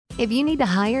If you need to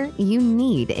hire, you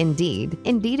need Indeed.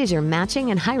 Indeed is your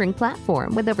matching and hiring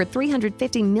platform with over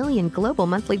 350 million global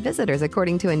monthly visitors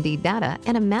according to Indeed data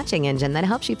and a matching engine that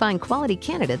helps you find quality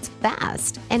candidates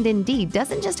fast. And Indeed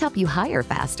doesn't just help you hire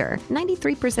faster.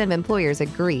 93% of employers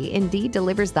agree Indeed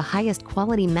delivers the highest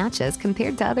quality matches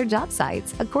compared to other job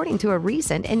sites, according to a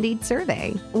recent Indeed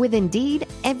survey. With Indeed,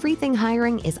 everything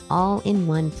hiring is all in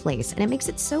one place, and it makes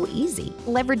it so easy.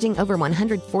 Leveraging over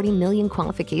 140 million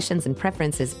qualifications and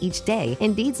preferences each day,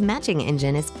 Indeed's matching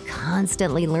engine is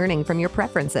constantly learning from your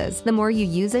preferences. The more you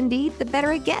use Indeed, the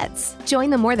better it gets. Join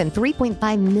the more than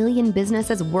 3.5 million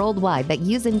businesses worldwide that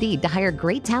use Indeed to hire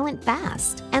great talent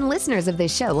fast. And listeners of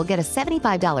this show will get a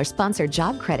 $75 sponsored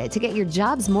job credit to get your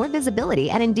jobs more visibility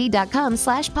at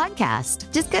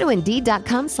Indeed.com/podcast. Just go to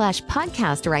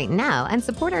Indeed.com/podcast right now and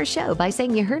support our show by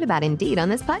saying you heard about Indeed on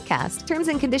this podcast. Terms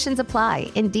and conditions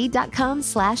apply.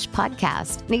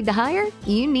 Indeed.com/podcast. Need to hire?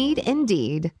 You need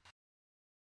Indeed.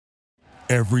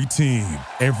 Every team,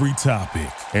 every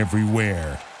topic,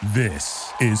 everywhere.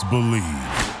 This is Believe.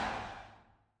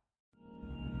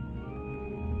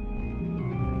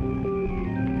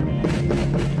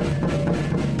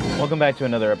 Welcome back to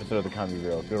another episode of the Comedy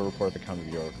Bureau Field Report. The Comedy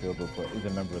Bureau Field Report is a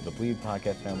member of the Believe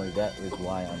podcast family. That is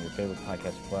why on your favorite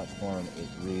podcast platform it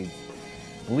reads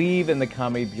Believe in the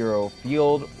Comedy Bureau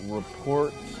Field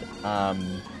Report.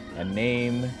 A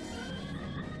name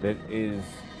that is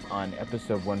on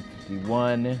episode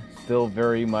 151, still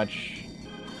very much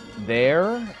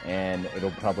there, and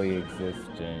it'll probably exist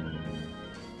in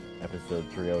episode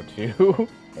 302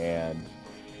 and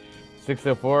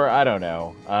 604. I don't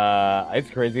know. It's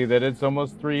crazy that it's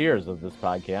almost 3 years of this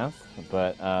podcast,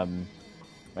 but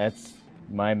that's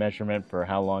my measurement for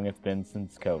how long it's been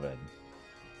since COVID.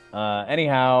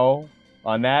 Anyhow,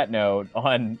 on that note,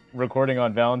 on recording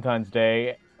on Valentine's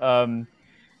Day,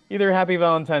 either Happy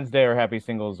Valentine's Day or Happy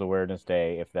Singles Awareness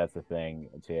Day, if that's a thing,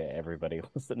 to everybody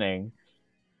listening.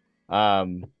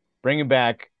 Bringing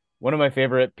back one of my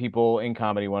favorite people in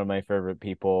comedy, one of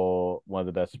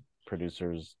the best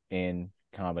producers in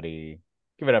comedy.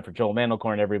 Give it up for Joel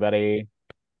Mandelkorn, everybody.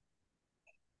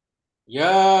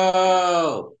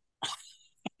 Yo!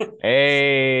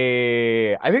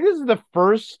 Hey! I think this is the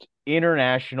first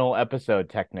international episode,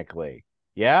 technically.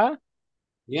 Yeah?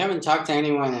 You haven't talked to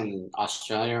anyone in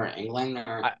Australia or England?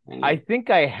 I think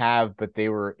I have, but they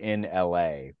were in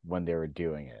LA when they were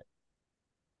doing it.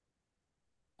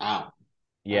 Oh.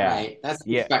 Yeah. All right. That's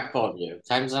respectful of you.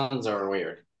 Time zones are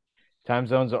weird. Time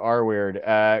zones are weird.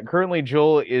 Currently,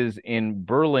 Joel is in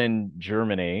Berlin,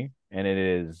 Germany, and it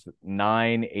is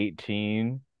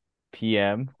 9:18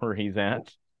 p.m. where he's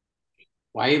at.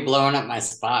 Why are you blowing up my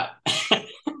spot?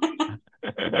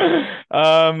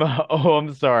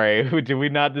 I'm sorry. Did we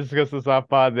not discuss this off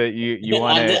pod that you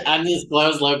want to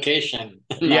undisclosed location?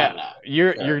 Yeah, No.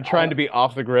 You're trying to be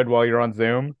off the grid while you're on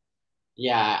Zoom.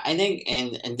 Yeah, I think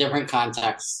in different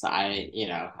contexts, I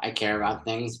care about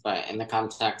things, but in the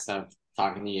context of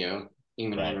talking to you,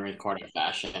 even in a recorded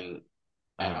fashion,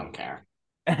 I don't care.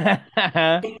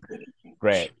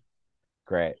 Great.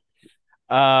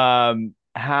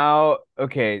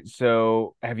 Okay,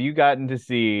 so have you gotten to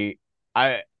see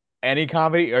any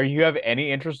comedy, or you have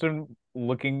any interest in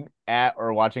looking at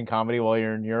or watching comedy while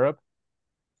you're in Europe?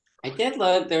 I did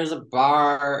look. There's a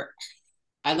bar.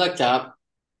 I looked up.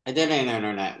 I did an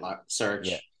internet search.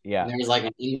 Yeah. There was like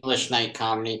an English night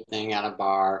comedy thing at a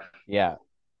bar. Yeah.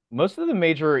 Most of the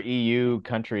major EU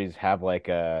countries have like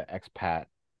a expat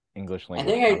English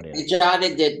language comedy. I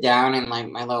jotted it down in like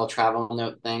my little travel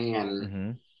note thing,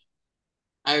 and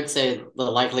I would say the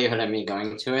likelihood of me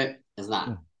going to it is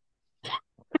not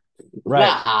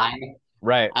that high.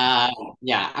 Right.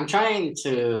 Yeah, I'm trying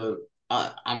to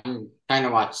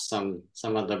watch some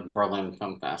of the Berlin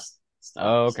Film Fest stuff.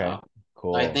 Oh, okay. So.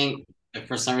 Cool. So I think if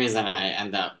for some reason I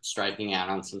end up striking out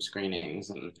on some screenings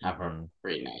and have a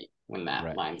great night when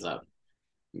that lines up,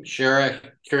 I'm sure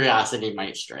curiosity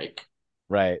might strike.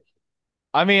 Right.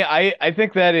 I mean, I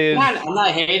think that is. I'm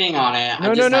not hating on it. No.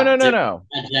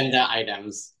 Agenda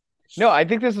items. No, I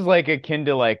think this is like akin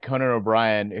to like Conan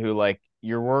O'Brien, who like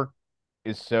your work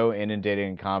is so inundated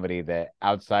in comedy that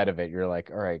outside of it, you're like,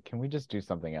 all right, can we just do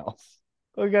something else?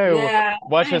 Okay,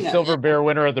 watch a Silver Bear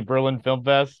winner at the Berlin Film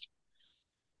Fest.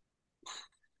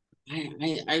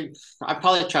 I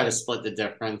probably try to split the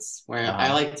difference where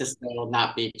I like to still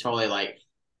not be totally like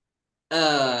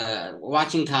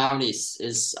watching comedies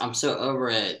is I'm so over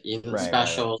it, either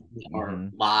special or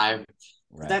live.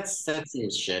 That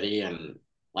seems shitty, and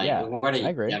like what do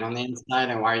you get on the inside,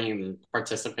 and why are you even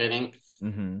participating?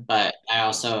 But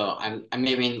I'm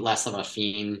maybe less of a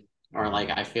fiend, or like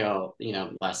I feel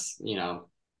less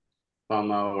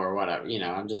FOMO or whatever.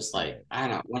 I'm just like, I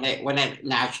don't know, when it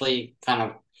naturally kind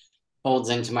of folds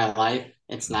into my life,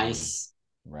 it's nice.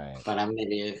 Right. But I'm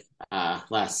maybe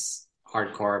less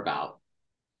hardcore about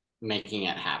making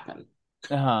it happen.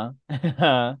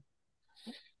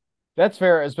 That's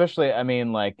fair, especially, I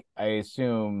mean, like, I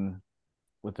assume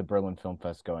with the Berlin Film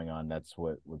Fest going on, that's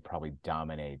what would probably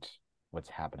dominate what's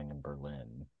happening in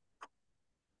Berlin.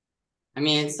 I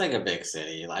mean, it's like a big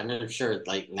city. I'm sure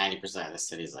like 90% of the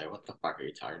city's like, what the fuck are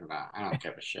you talking about? I don't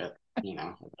give a shit,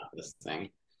 about this thing.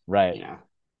 Right.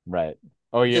 Right.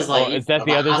 Oh, yeah. Like, is that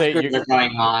the other thing you're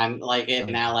going on? Like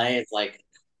in LA, it's like,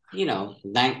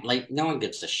 like no one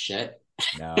gives a shit.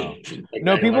 No.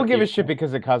 No, people give a shit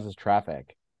because it causes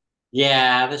traffic.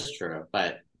 Yeah, that's true.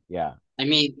 But yeah. I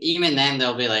mean, even then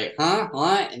they'll be like, huh?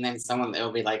 What? And then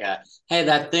it'll be like hey,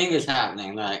 that thing is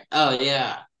happening. They're like, oh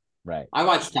yeah. Right. I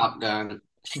watched Top Gun.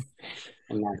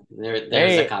 And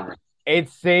there's a conversation. It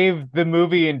saved the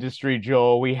movie industry,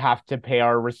 Joel. We have to pay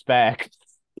our respects.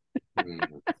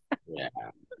 Yeah.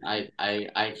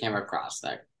 I came across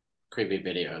that creepy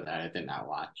video that I did not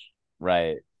watch.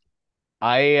 Right.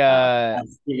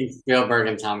 Steven Spielberg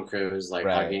and Tom Cruise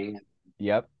hugging.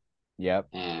 Yep.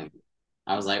 And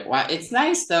I was like, wow, it's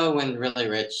nice though when really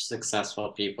rich,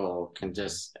 successful people can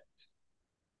just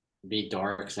be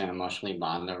dorks and emotionally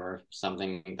bond over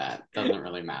something that doesn't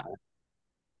really matter.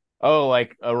 Oh,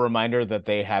 like a reminder that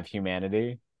they have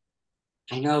humanity.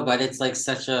 I know, but it's like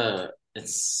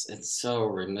it's so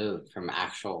removed from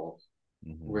actual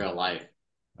real life.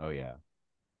 Oh yeah.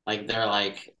 Like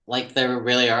they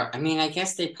really are. I mean, I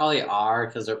guess they probably are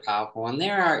because they're powerful, and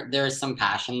there's some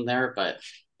passion there, but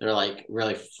they're like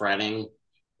really fretting.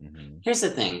 Here's the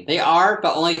thing: they are,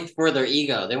 but only for their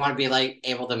ego. They want to be like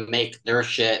able to make their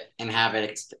shit and have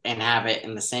it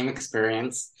in the same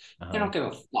experience. They don't give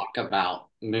a fuck about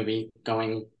movie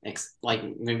going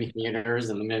movie theaters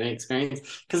and the movie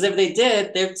experience. Because if they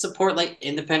did, they'd support like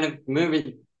independent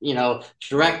movie,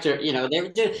 director. They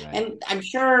would do. Right. And I'm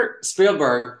sure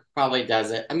Spielberg probably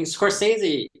does it. I mean,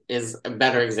 Scorsese is a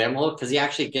better example because he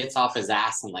actually gets off his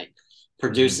ass and like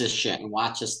produces shit and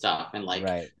watches stuff and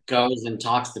goes and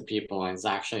talks to people and is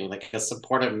actually like a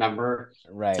supportive member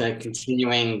to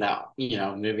continuing the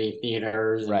movie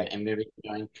theaters and movie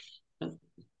going.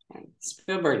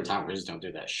 Spielberg and Tom Cruise don't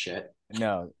do that shit.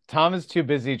 No, Tom is too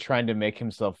busy trying to make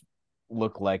himself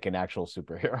look like an actual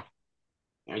superhero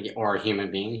or a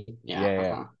human being.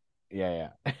 Yeah.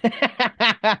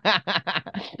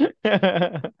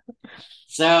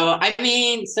 So I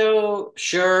mean,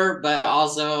 sure, but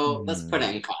also let's put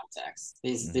it in context.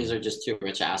 These are just two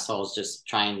rich assholes just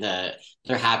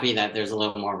they're happy that there's a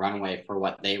little more runway for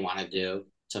what they want to do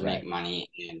to make money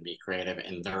and be creative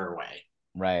in their way.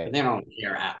 Right. But they don't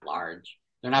care at large.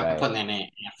 They're not putting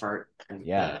any effort.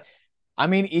 I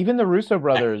mean, even the Russo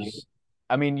brothers.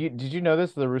 I mean, did you know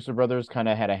this? The Russo brothers kind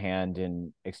of had a hand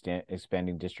in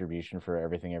expanding distribution for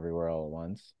Everything Everywhere All at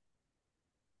Once.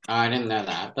 Oh, I didn't know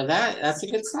that, but that's a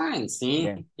good sign.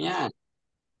 See, yeah,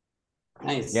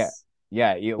 nice. Yeah.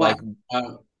 The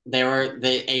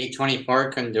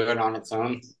A24 couldn't do it on its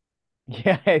own.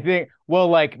 Yeah, I think. Well,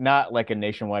 like not like a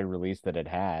nationwide release that it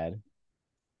had.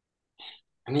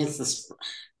 I mean,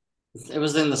 it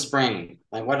was in the spring.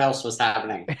 Like, what else was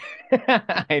happening?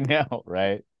 I know,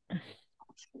 right?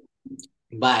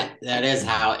 But that is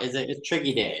how it's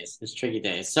tricky days. It's tricky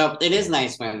days. So it is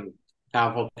nice when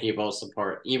powerful people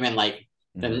support even like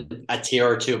a tier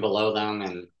or two below them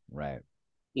and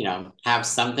have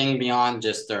something beyond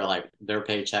just their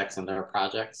paychecks and their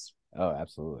projects. Oh,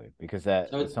 absolutely. Because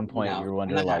at some point you're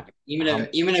wondering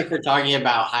even if we're talking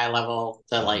about high level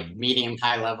to like medium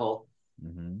high level,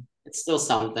 it's still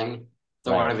something.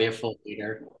 Don't want to be a full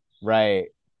leader. Right.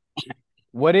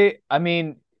 I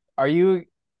mean, are you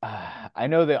I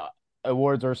know the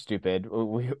awards are stupid.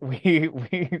 We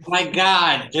My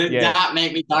God, do not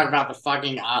make me talk about the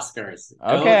fucking Oscars.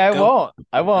 Okay, I won't.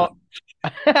 I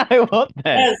won't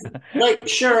then. Like,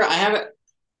 sure, I have it.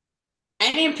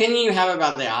 Any opinion you have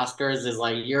about the Oscars is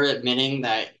like you're admitting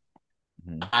that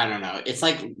I don't know. It's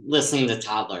like listening to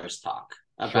toddlers talk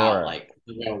about like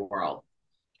the real world.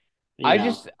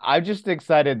 I'm just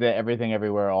excited that Everything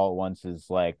Everywhere All at Once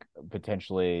is like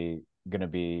potentially gonna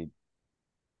be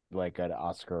like an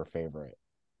Oscar favorite.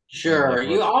 Sure,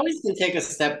 you always can take a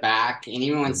step back, and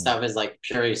even when stuff is like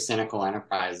purely cynical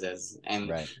enterprises,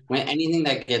 and when anything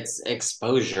that gets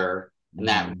exposure and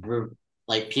that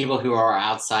like people who are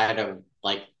outside of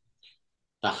like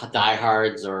the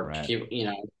diehards or people,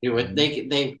 who would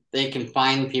they can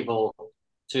find people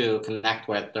to connect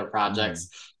with their projects.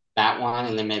 That one,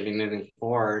 and then maybe moving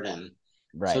forward, and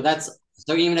so that's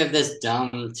So even if this dumb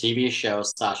TV show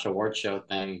 / award show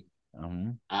thing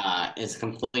is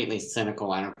completely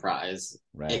cynical enterprise,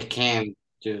 it can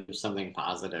do something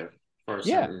positive for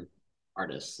certain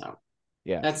artists. So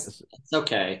it's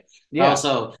okay. Yeah. But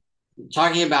also,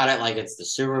 talking about it like it's the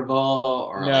Super Bowl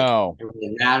or like it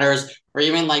really matters, or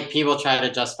even like people try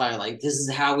to justify like this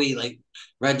is how we like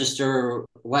register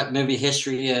what movie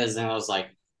history is, and I was like,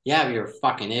 yeah, but you're a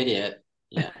fucking idiot.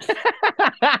 Yeah.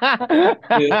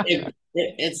 Dude,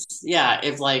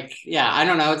 it's like I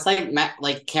don't know. It's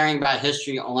like caring about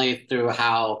history only through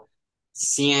how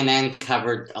CNN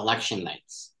covered election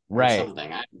nights, right? Or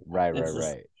something.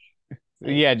 Right.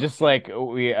 Yeah, just like a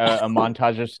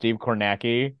montage of Steve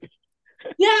Kornacki.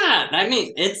 Yeah, I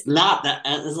mean, it's not that.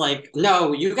 It's like,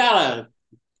 no, you gotta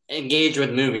engage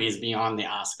with movies beyond the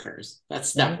Oscars. That's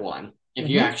step one. If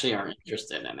you actually are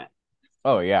interested in it.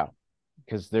 Oh yeah,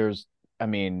 because I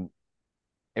think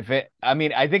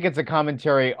it's a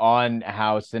commentary on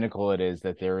how cynical it is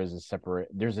that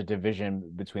there's a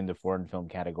division between the foreign film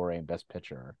category and Best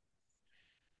Picture.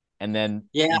 And then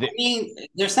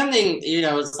there's something,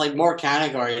 it's like more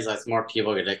categories, lets more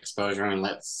people get exposure and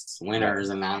lets winners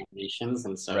and nominations,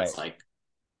 and so it's like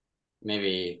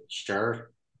maybe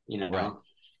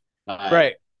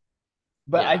right.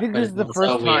 But I think this is the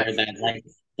first time weird that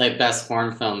like best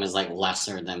foreign film is like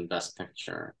lesser than Best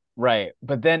Picture. Right,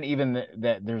 but then even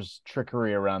that there's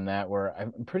trickery around that, where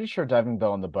I'm pretty sure Diving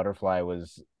Bell and the Butterfly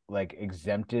was like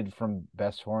exempted from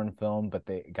Best Foreign Film, but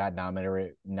they got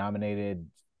nominated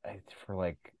for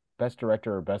like Best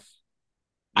Director or Best.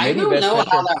 I don't know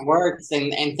how that works,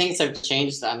 and things have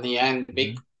changed on the end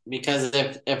because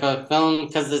if a film,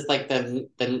 because it's like the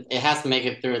it has to make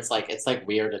it through. It's like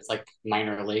weird. It's like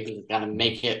minor league. It's got to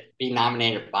make it be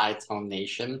nominated by its home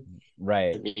nation,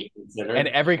 right? To be considered, and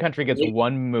every country gets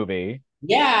one movie.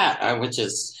 Yeah, which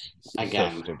is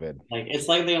again so stupid. Like it's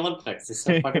like the Olympics. It's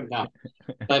so fucking dumb.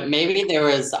 But maybe there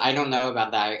was, I don't know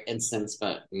about that instance,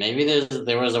 but maybe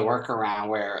there was a workaround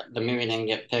where the movie didn't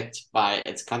get picked by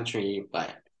its country,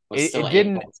 but was still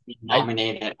able to be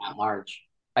nominated at large.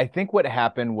 I think what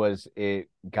happened was there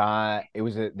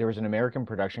was an American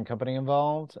production company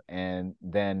involved, and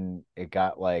then it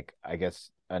got like, I guess,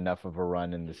 enough of a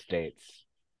run in the States.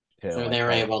 So they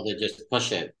were able to just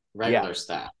push it regular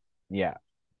stuff. Yeah.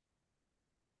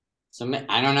 So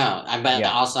I don't know. I bet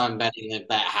also I'm betting if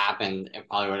that happened, it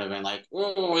probably would have been like,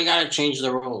 oh, we got to change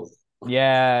the rules.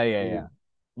 Yeah.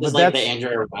 Just like the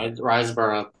Andrea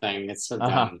Riseborough thing. It's so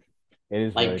dumb. It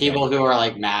is like people dumb. Who are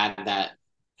like mad that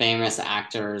famous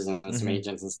actors and some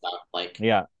agents and stuff like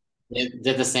it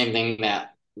did the same thing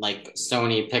that like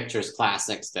Sony Pictures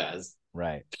Classics does.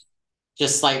 Right.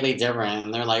 Just slightly different.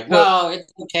 And they're like, well,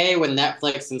 it's okay when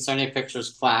Netflix and Sony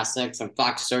Pictures Classics and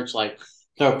Fox Searchlight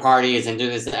throw parties and do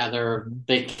this other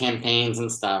big campaigns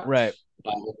and stuff. Right.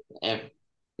 But if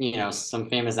some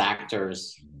famous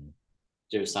actors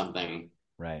do something,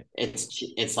 right,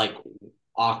 it's like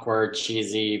awkward,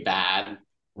 cheesy, bad.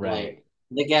 Right.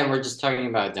 Like, again, we're just talking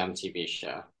about a dumb TV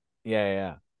show.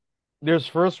 Yeah. There's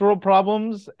first world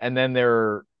problems, and then there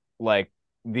are like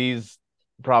these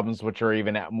problems which are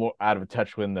even more out of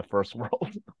touch with the first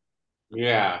world.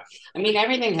 Yeah. I mean,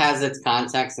 everything has its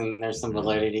context, and there's some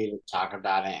validity to talk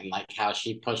about it, and like how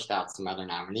she pushed out some other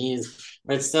nominees.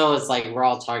 But still, it's like we're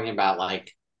all talking about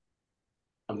like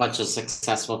a bunch of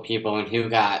successful people and who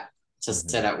got to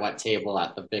sit at what table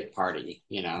at the big party,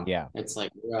 Yeah. It's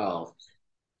like, well,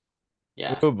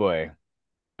 yeah. Oh boy.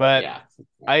 But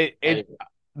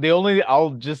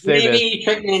I'll just say maybe you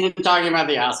tricked me into talking about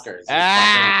the Oscars.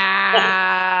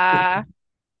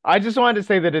 I just wanted to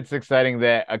say that it's exciting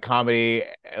that a comedy,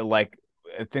 like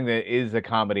a thing that is a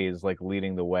comedy, is like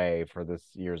leading the way for this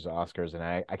year's Oscars, and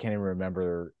I can't even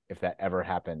remember if that ever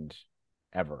happened,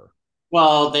 ever.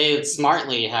 Well, they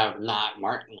smartly have not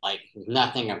like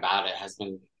nothing about it has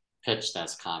been pitched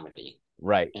as comedy.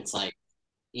 Right. It's like,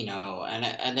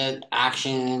 an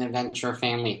action, adventure,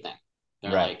 family thing.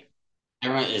 They're like,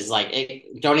 everyone is like,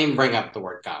 don't even bring up the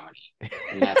word comedy.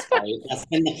 And that's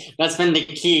been the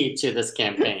key to this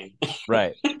campaign.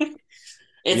 Right.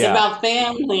 It's about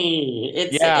family.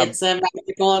 It's a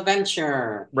magical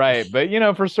adventure. Right. But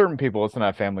for certain people, it's not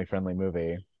a family friendly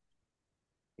movie.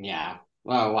 Yeah.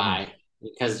 Well, why?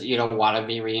 Because you don't want to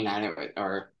be reunited with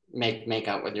or make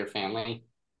up with your family.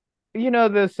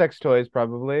 The sex toys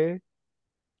probably.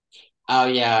 Oh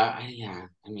yeah.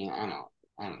 I mean, I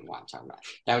don't want to talk about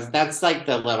it. That's like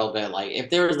the little bit, like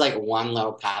if there was like one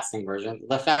little passing version,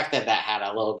 the fact that had a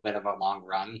little bit of a long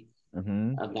run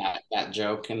of that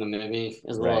joke in the movie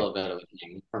is a little bit of a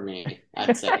thing for me,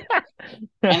 I'd say.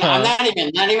 And I'm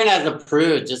not even as a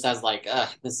prude, just as like,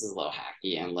 this is a little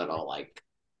hacky and little like,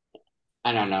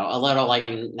 I don't know, a little like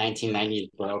 1990s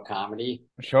bro comedy.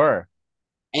 Sure.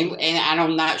 And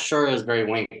I'm not sure it was very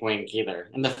wink wink either.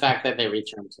 And the fact that they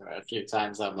returned to it a few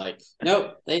times, I'm like,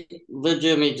 nope, they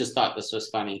legitimately just thought this was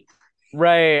funny.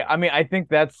 Right. I mean, I think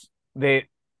this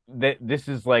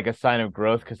is like a sign of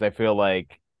growth, because I feel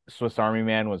like Swiss Army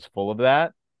Man was full of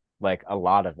that. Like a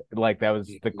lot of it. Like that was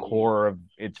the core of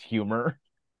its humor.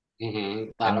 A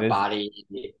lot of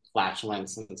body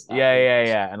flatulence and stuff.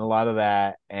 Yeah. And a lot of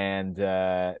that. And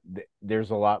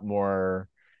there's a lot more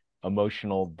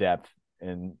emotional depth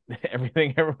and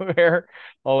everything everywhere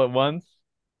all at once.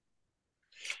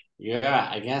 Yeah,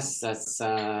 I guess that's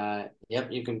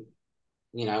yep, you can,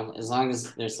 as long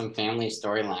as there's some family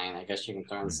storyline, I guess you can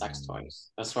throw in sex toys.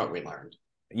 That's what we learned.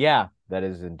 Yeah, that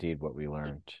is indeed what we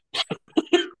learned.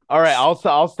 All right,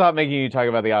 I'll stop making you talk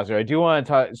about the Oscar. I do want to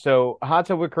talk. So, Hot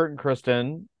Tub with Kurt and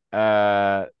Kristen,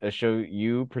 a show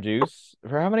you produce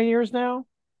for how many years now?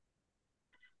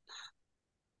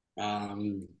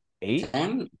 8,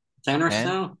 10 or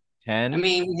so. 10. I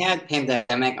mean, we had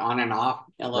pandemic on and off,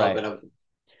 a little bit of,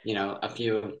 a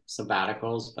few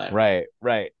sabbaticals, but right.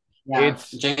 Yeah, it's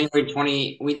January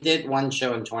 20. We did one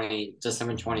show in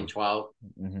December 2012,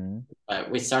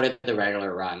 but we started the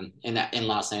regular run in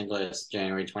Los Angeles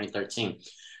January 2013.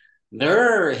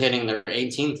 They're hitting their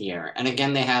 18th year, and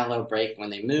again they had a little break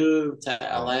when they moved to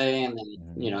LA, and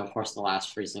then of course the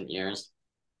last recent years,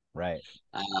 right,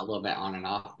 a little bit on and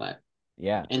off, but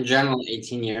yeah, in general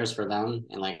 18 years for them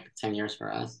and like 10 years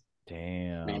for us.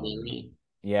 Damn. Maybe.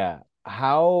 Yeah.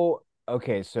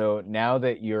 Okay, so now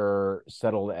that you're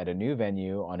settled at a new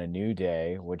venue on a new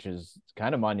day, which is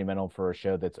kind of monumental for a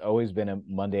show that's always been a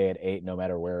Monday at 8, no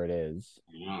matter where it is.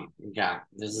 Yeah,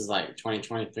 this is like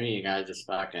 2023. You gotta just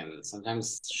fucking,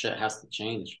 sometimes shit has to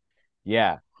change.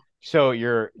 Yeah. So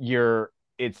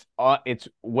it's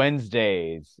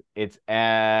Wednesdays. It's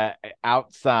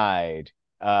outside.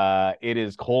 It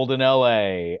is cold in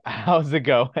LA. How's it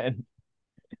going?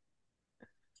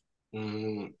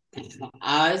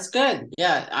 It's good.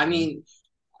 Yeah, I mean,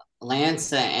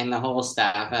 Lance and the whole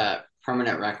staff at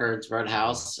Permanent Records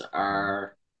Roadhouse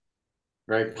are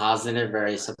very positive,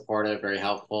 very supportive, very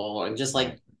helpful, and just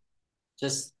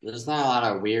there's not a lot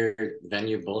of weird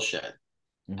venue bullshit.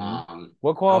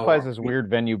 What qualifies as weird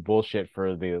venue bullshit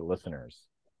for the listeners?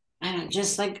 I don't,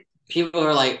 just like people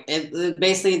are like,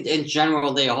 basically in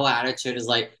general, the whole attitude is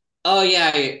like, oh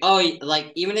yeah,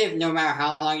 like even if no matter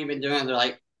how long you've been doing it, they're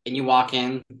like, and you walk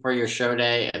in for your show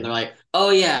day and they're like,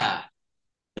 oh yeah,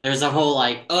 there's a whole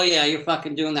like, oh yeah, you're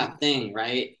fucking doing that thing,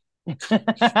 right?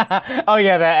 Oh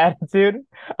yeah, that attitude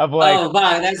of like, oh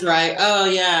wow, that's right. Oh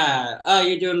yeah, oh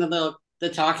you're doing the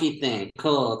talkie thing.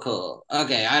 Cool.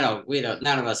 Okay,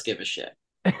 none of us give a shit.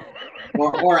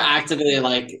 or actively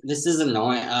like, this is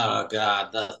annoying. Oh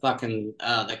god, the fucking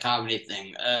the comedy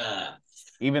thing.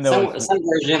 Even though some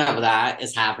version of that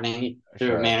is happening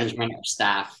through management or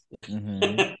staff.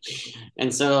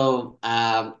 And so,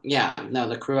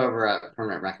 the crew over at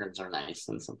Permanent Records are nice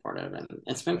and supportive, and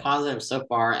it's been positive so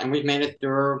far. And we've made it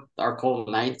through our cold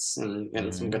nights and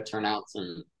getting some good turnouts.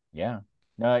 And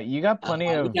no, you got plenty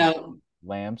of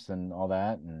lamps and all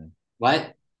that. And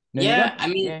what? No, I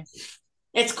mean.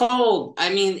 It's cold. I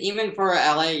mean, even for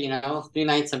LA, a few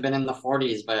nights have been in the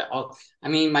 40s, but I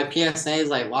mean, my PSA is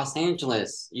like, Los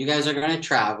Angeles, you guys are going to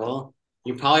travel.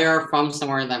 You probably are from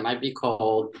somewhere that might be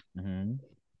cold.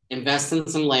 Invest in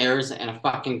some layers and a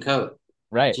fucking coat.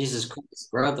 Right. Jesus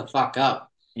Christ, grow the fuck up.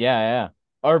 Yeah.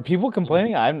 Are people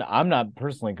complaining? I'm not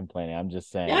personally complaining. I'm just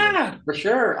saying. Yeah, for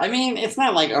sure. I mean, it's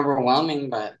not like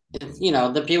overwhelming, but it's,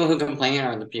 the people who complain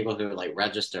are the people who like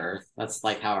register. That's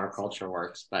like how our culture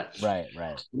works. But right.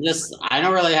 I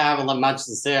don't really have much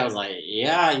to say. I was like,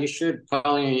 yeah, you should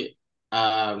probably.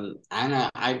 I don't know.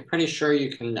 I'm pretty sure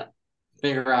you can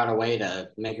figure out a way to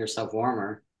make yourself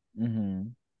warmer.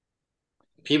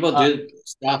 People do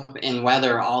stuff in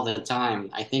weather all the time.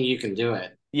 I think you can do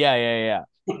it. Yeah.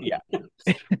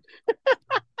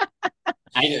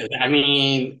 I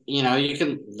mean, you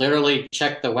can literally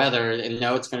check the weather and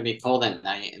know it's going to be cold at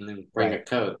night, and then bring a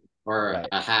coat or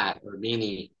a hat or a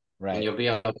beanie, and you'll be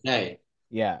okay.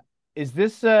 Yeah. Is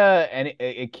this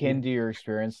akin to your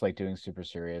experience like doing Super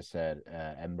Serious at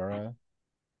Edinburgh?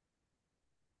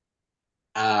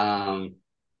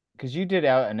 Because you did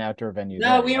an outdoor venue.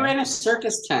 No, we were in a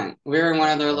circus tent. We were in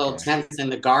one of their little tents in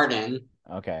the garden.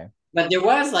 Okay. But there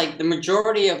was like the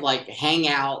majority of like hang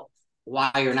out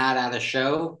while you're not at a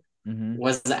show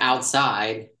was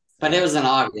outside. But it was in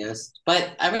August.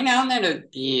 But every now and then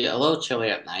it'd be a little chilly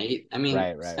at night. I mean,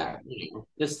 right. You know,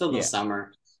 it's still the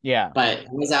summer. Yeah. But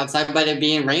it was outside, but it'd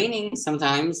be raining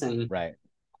sometimes. And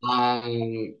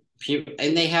people,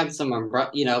 and they had some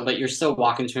umbrella, you know, but you're still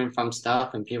walking to and from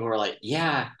stuff, and people were like,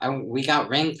 "Yeah, we got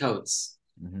raincoats.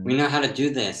 We know how to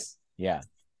do this." Yeah.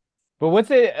 But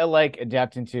what's it like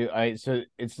adapting to? So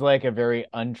it's like a very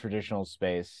untraditional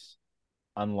space,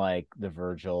 unlike the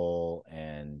Virgil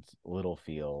and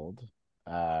Littlefield,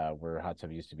 where Hot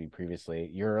Tub used to be previously.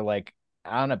 You're like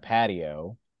on a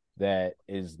patio that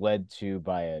is led to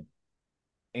by an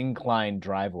inclined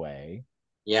driveway.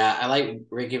 Yeah, I like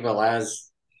Ricky Velez.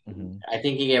 I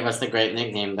think he gave us the great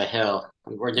nickname, The Hill.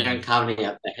 We're doing comedy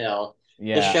at The Hill.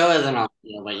 Yeah. The show isn't on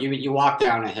the hill, but you walk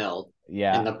down a hill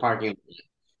in the parking lot.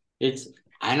 It's,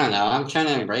 I don't know. I'm trying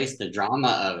to embrace the drama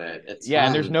of it. It's fun.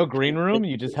 And there's no green room.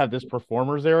 You just have this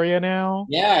performers area now.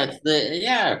 Yeah,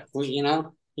 you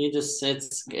know, you just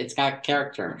it's got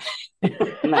character.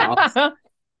 No.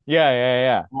 Yeah.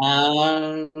 Yeah.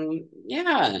 I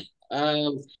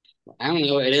don't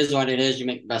know. It is what it is. You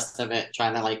make the best of it.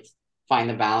 Trying to like find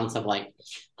the balance of like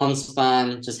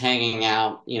homespun, just hanging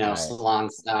out, you know, salon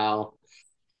style.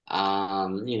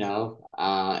 You know,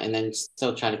 and then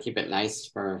still try to keep it nice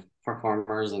for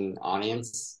performers and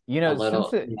audience. You know, a little,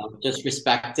 you know, just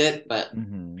respect it, but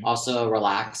also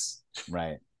relax.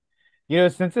 Right. You know,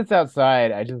 since it's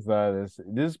outside, I just thought this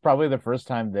is probably the first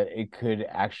time that it could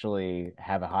actually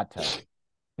have a hot tub.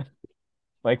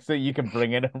 Like, so you can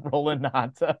bring in a roll-in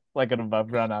hot tub, like an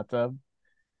above-ground hot tub.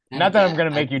 Not that I'm going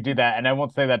to make you do that, and I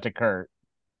won't say that to Kurt.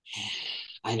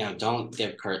 I know. Don't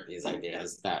give Kurt these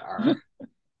ideas that are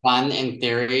fun in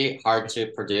theory, hard to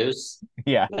produce.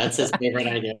 Yeah. That's his favorite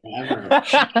idea ever.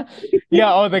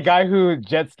 Yeah, the guy who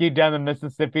jet skied down the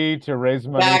Mississippi to raise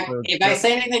money. If I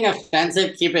say anything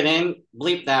offensive, keep it in.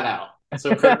 Bleep that out.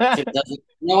 So Kurt doesn't.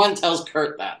 No one tells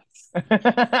Kurt that.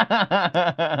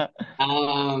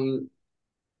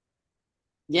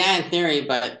 Yeah, in theory,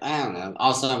 but I don't know.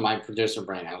 Also, my producer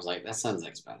brain, I was like, that sounds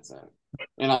expensive.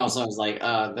 And also, I was like,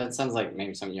 that sounds like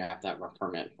maybe something you have to have a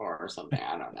permit for or something.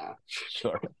 I don't know.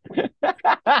 Sure.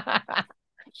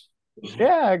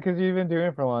 Yeah, because you've been doing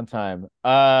it for a long time.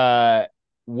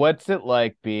 What's it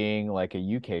like being like a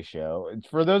UK show?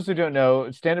 For those who don't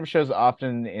know, stand-up shows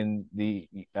often in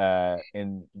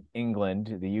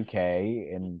England, the UK,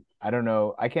 and I don't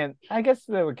know. I guess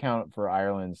that would count for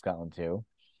Ireland and Scotland too.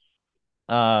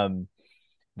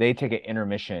 They take an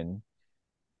intermission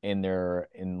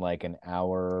in like an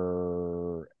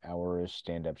hour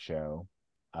stand-up show,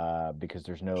 because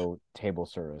there's no table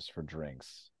service for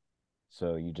drinks.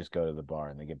 So you just go to the bar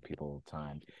and they give people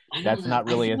time. That's not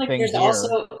really a thing here.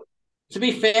 Also, to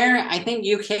be fair, I think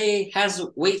UK has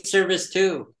wait service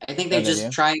too. I think they're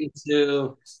just trying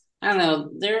to, I don't know,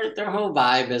 their whole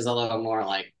vibe is a little more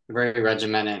like very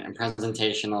regimented and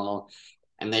presentational,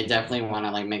 and they definitely want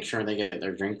to like make sure they get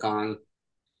their drink on.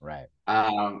 Right.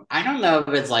 I don't know if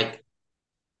it's like,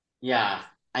 yeah,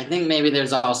 I think maybe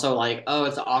there's also like, oh,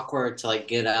 it's awkward to like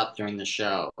get up during the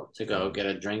show to go get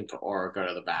a drink or go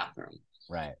to the bathroom.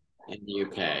 Right. In the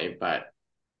UK, but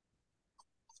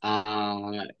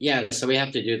yeah, so we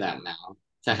have to do that now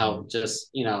to help just,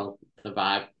 you know, the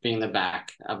vibe, being the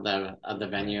back of the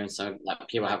venue, so let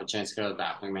people have a chance to go to the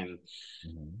bathroom and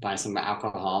buy some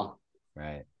alcohol.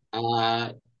 Right.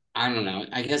 I don't know.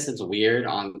 I guess it's weird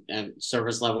on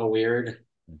service level weird,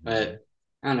 but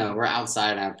I don't know. We're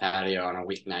outside on a patio on a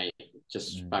weeknight,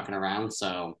 just fucking around.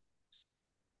 So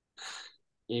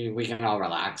we can all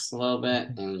relax a little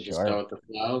bit and just go with the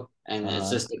flow. And it's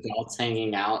just adults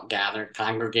hanging out, gathered,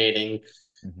 congregating,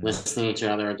 listening to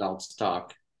other adults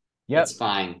talk. Yep. It's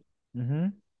fine.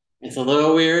 It's a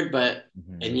little weird, but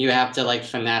and you have to like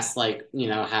finesse, like, you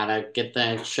know, how to get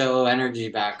the show energy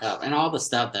back up and all the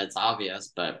stuff that's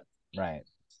obvious, but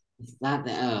it's not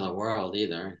the end of the world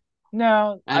either.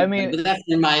 No, I mean, that's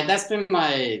been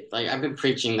my like, I've been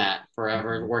preaching that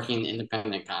forever, working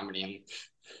independent comedy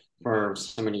for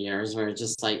so many years, where it's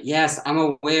just like, yes, I'm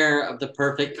aware of the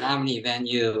perfect comedy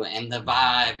venue and the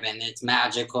vibe, and it's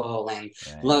magical and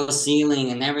low ceiling,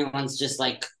 and everyone's just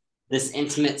like this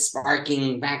intimate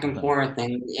sparking back and forth,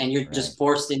 and you're just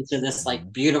forced into this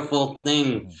like beautiful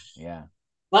thing. Yeah.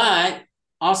 But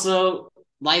also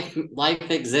life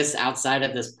exists outside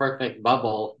of this perfect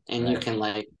bubble, and you can,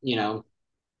 like, you know,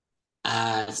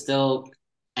 still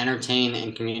entertain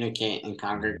and communicate and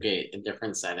congregate in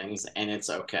different settings, and it's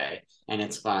okay and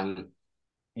it's fun.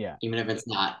 Yeah. Even if it's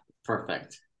not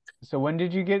perfect. So when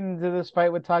did you get into this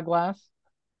fight with Todd Glass?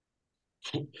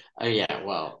 Oh yeah,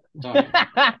 well, don't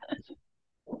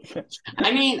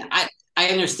I mean, I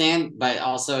understand, but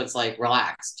also it's like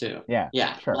relax too. Yeah,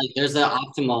 sure. Like there's the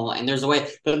optimal and there's a way,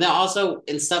 but then also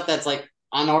in stuff that's like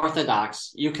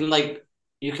unorthodox, you can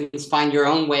find your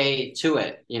own way to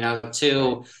it,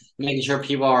 to making sure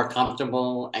people are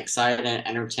comfortable, excited,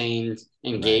 entertained,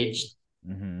 engaged,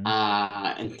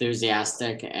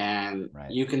 enthusiastic, and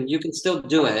you can still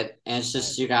do it. And it's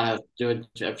just you gotta do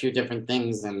a few different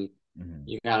things, and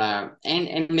you gotta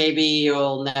and maybe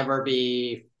you'll never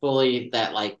be fully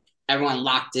that like everyone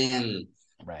locked in,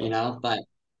 but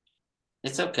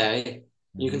it's okay.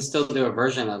 You can still do a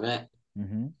version of it.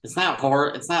 It's not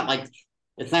horror. It's not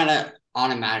an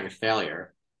automatic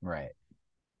failure. Right.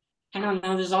 I don't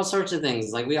know. There's all sorts of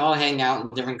things. Like we all hang out in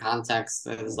different contexts.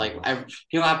 It's like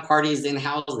people have parties in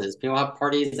houses. People have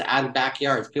parties at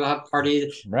backyards. People have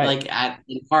parties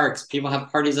in parks. People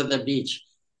have parties at the beach.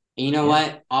 And you know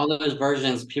what? All those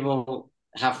versions, people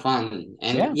have fun.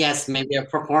 And yes, maybe a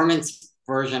performance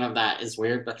version of that is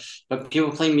weird, but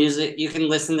people play music. You can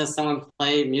listen to someone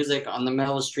play music on the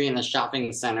middle of the street in a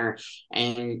shopping center,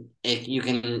 and if you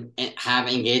can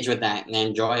engage with that and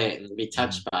enjoy it and be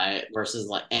touched by it,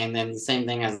 versus and then the same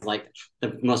thing as like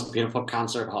the most beautiful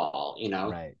concert hall,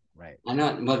 Right. I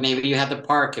know, but maybe you have the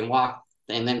park and walk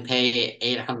and then pay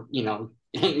 800,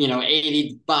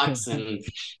 $80 and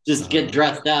just get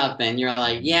dressed up, and you're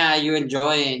like, yeah, you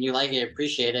enjoy it and you like it,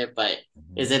 appreciate it, but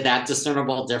is it that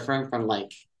discernible different from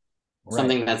like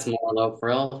something that's more low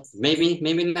frill? Maybe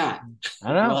not.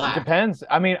 I don't know. It depends.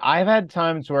 I mean, I've had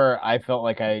times where I felt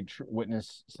like I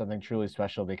witnessed something truly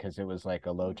special because it was like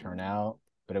a low turnout,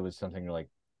 but it was something like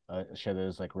a show that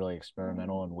was like really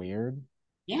experimental and weird.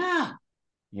 Yeah.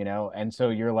 And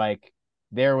so you're like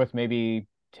there with maybe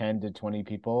 10 to 20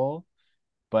 people,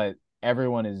 but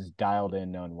everyone is dialed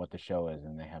in on what the show is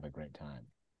and they have a great time.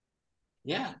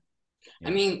 Yeah.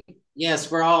 I mean,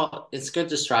 yes, it's good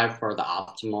to strive for the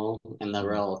optimal and the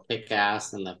real kick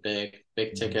ass and the big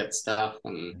ticket stuff.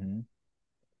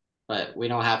 But we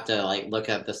don't have to like look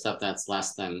at the stuff that's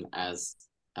less than as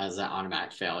an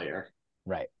automatic failure.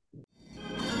 Right.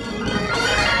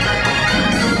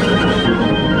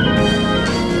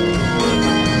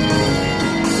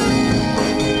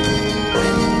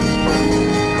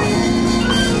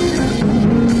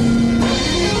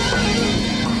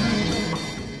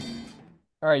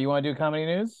 All right, you want to do comedy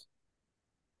news?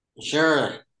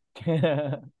 Sure.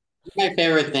 My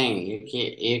favorite thing.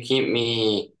 You keep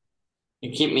me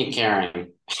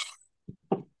caring.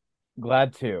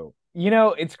 Glad to.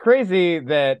 It's crazy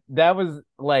that was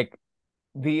like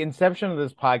the inception of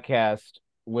this podcast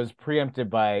was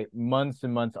preempted by months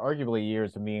and months, arguably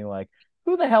years of being like,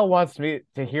 who the hell wants me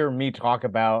to hear me talk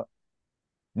about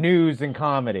news and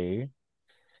comedy?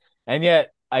 And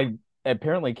yet I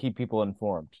apparently keep people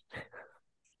informed.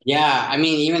 Yeah, I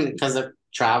mean, even because of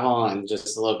travel and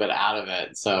just a little bit out of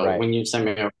it. So when you send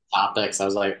me over topics, I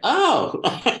was like, oh,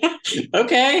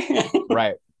 okay.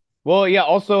 Right. Well, yeah,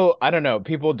 also, I don't know.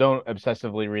 People don't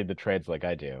obsessively read the trades like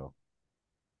I do.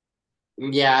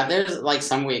 Yeah, there's like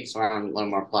some weeks where I'm a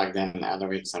little more plugged in. Other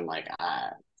weeks I'm like,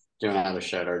 doing another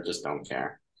shit or just don't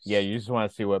care. Yeah, you just want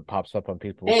to see what pops up on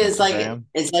people's Instagram.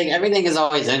 It's like everything is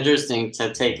always interesting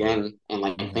to take in and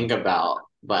like think about.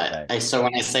 But so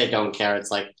when I say don't care,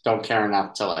 it's like don't care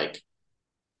enough to like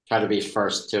try to be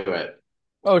first to it.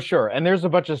 Oh, sure. And there's a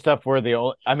bunch of stuff where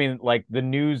like the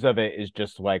news of it is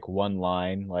just like one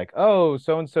line, like, oh,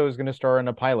 so-and-so is going to star in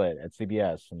a pilot at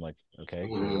CBS. I'm like, okay.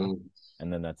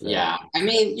 And then that's it. Yeah. I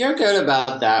mean, you're good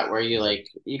about that where you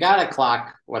got to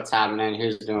clock what's happening,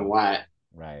 who's doing what.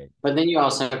 Right. But then you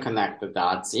also connect the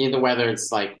dots, either whether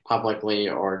it's like publicly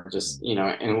or just,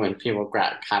 and when people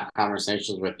have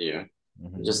conversations with you.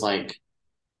 Just like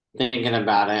thinking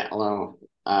about it alone,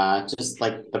 just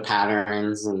like the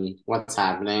patterns and what's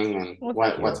happening and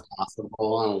what's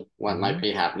possible and what might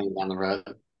be happening down the road.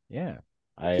 Yeah.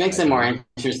 It makes it more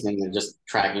interesting than just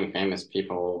tracking famous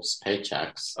people's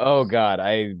paychecks. Oh God,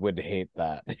 I would hate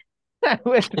that. I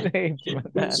would hate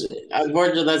that.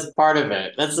 Unfortunately, that's part of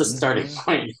it. That's the starting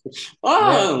point.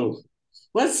 Oh,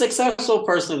 what successful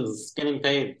person's getting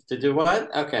paid to do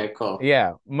what? Okay, cool.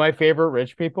 Yeah, my favorite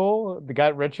rich people that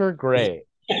got richer. Great.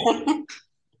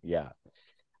 Yeah.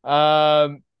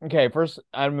 Okay. First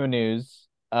item of news.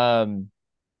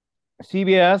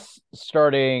 CBS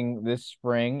starting this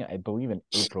spring, I believe in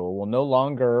April, will no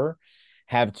longer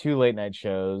have two late night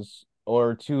shows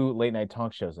or two late night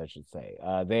talk shows, I should say.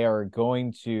 They are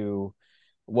going to.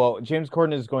 Well, James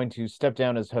Corden is going to step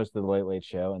down as host of the Late Late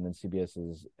Show, and then CBS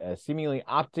is seemingly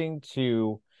opting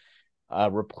to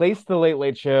replace the Late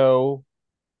Late Show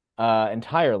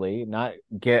entirely, not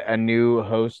get a new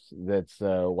host that's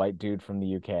a white dude from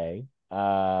the UK.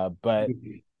 But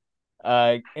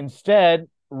Instead,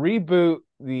 reboot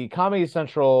the Comedy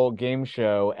Central game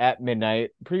show at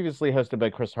midnight, previously hosted by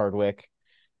Chris Hardwick,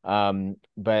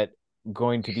 but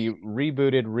going to be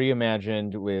rebooted,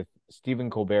 reimagined with Stephen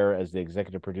Colbert as the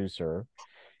executive producer.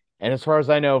 And as far as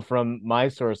I know from my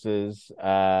sources,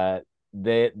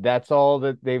 that's all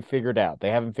that they've figured out. They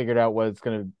haven't figured out what it's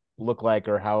going to look like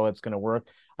or how it's going to work.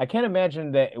 I can't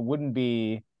imagine that it wouldn't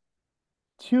be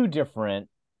too different.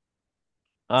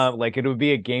 Like it would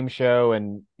be a game show,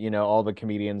 and all the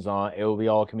comedians on it will be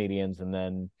all comedians, and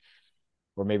then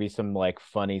or maybe some like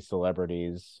funny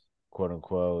celebrities, quote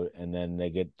unquote, and then they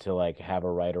get to like have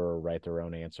a writer or write their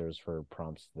own answers for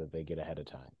prompts that they get ahead of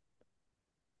time.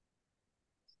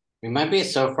 We might be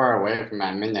so far away from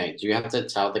At Midnight. Do you have to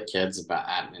tell the kids about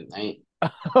At Midnight?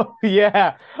 Oh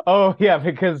yeah,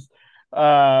 because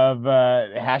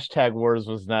hashtag wars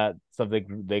was not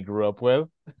something they grew up with.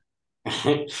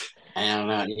 I don't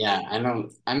know. Yeah,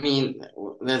 I mean,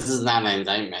 this is not an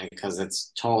indictment because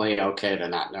it's totally okay to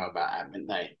not know about At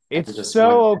Midnight. It's just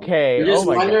so okay. I'm just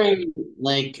wondering, God.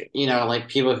 Like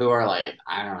people who are like,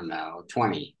 I don't know,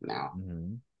 20 now.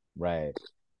 Mm-hmm. Right.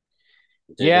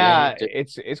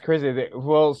 It's crazy.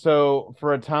 Well, so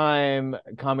for a time,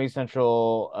 Comedy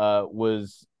Central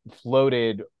was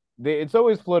floated. It's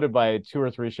always floated by 2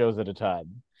 or 3 shows at a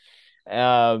time,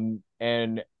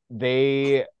 and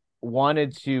they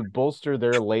wanted to bolster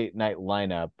their late night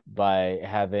lineup by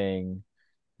having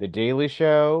the Daily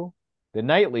Show, the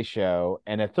Nightly Show,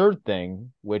 and a third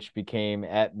thing, which became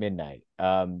At Midnight.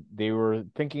 They were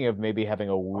thinking of maybe having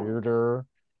a weirder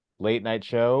late night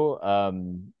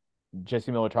show.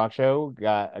 Jesse Miller Talk Show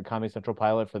got a Comedy Central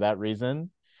pilot for that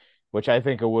reason, which I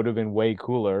think it would have been way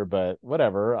cooler, but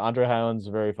whatever. Andre Highland's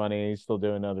very funny. He's still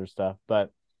doing other stuff.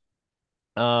 But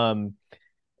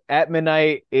At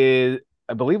Midnight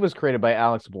I believe was created by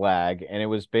Alex Blagg, and it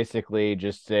was basically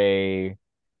just a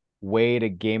way to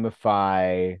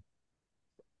gamify,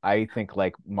 I think,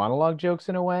 like monologue jokes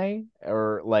in a way,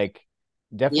 or like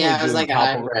definitely. Yeah, it was like a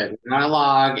hybrid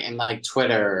monologue and like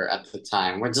Twitter at the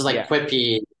time. We're just like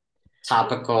quippy,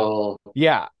 topical,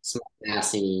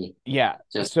 sassy,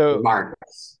 just so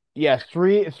remarks. Yeah,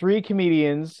 three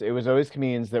comedians. It was always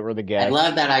comedians that were the guests. I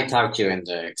love that I talked you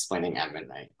into explaining At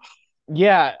Midnight.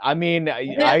 Yeah, I mean,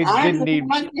 I didn't need. It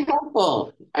might be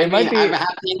helpful. I'm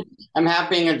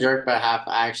happy being a jerk, but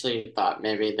I actually thought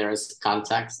maybe there's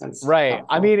context. That's right. helpful.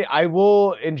 I mean, I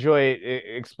will enjoy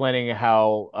explaining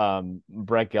how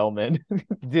Brett Gelman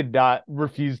did not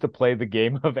refuse to play the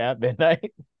game of At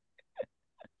Midnight.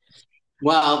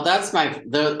 Well,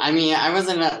 I mean, I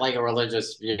wasn't like a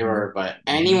religious viewer, but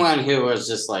anyone who was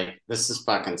just like, this is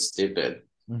fucking stupid.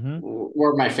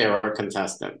 Were my favorite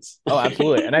contestants. Oh,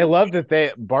 absolutely. And I love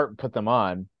that Bart put them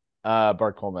on.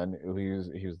 Bart Coleman,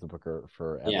 he was the booker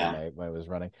for At Midnight when it was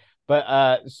running.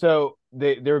 But so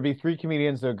there would be 3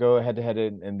 comedians that would go head to head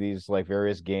in these like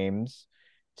various games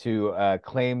to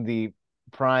claim the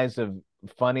prize of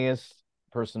funniest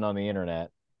person on the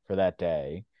internet for that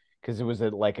day, because it was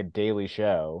like a daily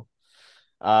show.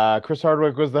 Chris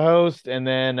Hardwick was the host, and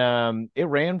then it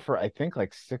ran for I think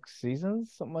like 6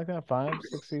 seasons, something like that, 5,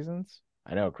 6 seasons.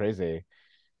 I know, crazy.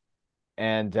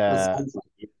 And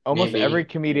almost every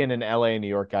comedian in LA and New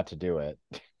York got to do it.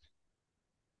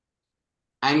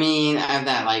 I mean, of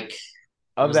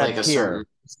that tier,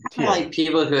 like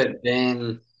people who had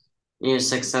been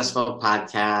successful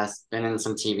podcasts, been in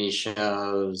some TV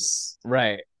shows,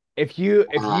 right? If you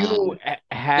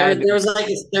had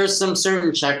there's some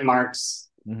certain check marks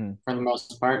for the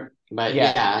most part, but you're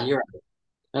right.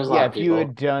 There's a lot of people. If you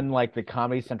had done like the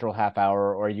Comedy Central half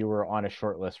hour, or you were on a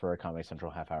short list for a Comedy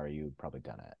Central half hour, you'd probably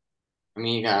done it. I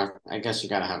mean, I guess you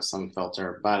gotta have some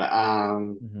filter, but I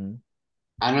don't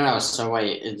know. So what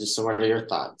are your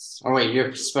thoughts? Oh wait,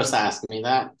 you're supposed to ask me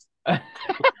that. I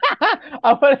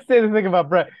want to say the thing about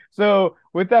Brett. So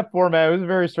with that format, it was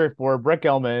very straightforward. Brett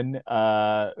Gelman,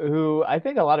 who I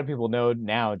think a lot of people know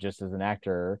now just as an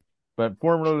actor, but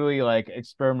formerly like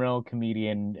experimental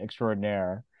comedian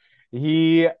extraordinaire.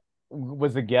 He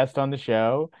was a guest on the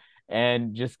show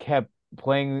and just kept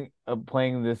playing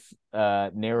this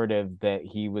narrative that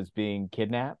he was being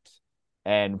kidnapped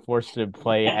and forced to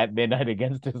play at midnight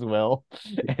against his will,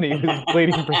 and he was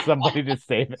pleading for somebody to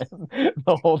save him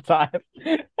the whole time.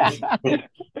 That's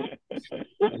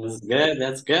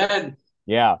good.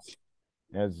 Yeah,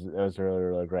 it was really,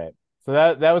 really great. So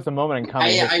that was a moment in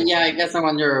comedy. I guess I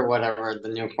wonder whatever the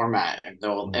new format, if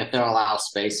they'll allow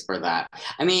space for that.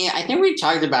 I mean, I think we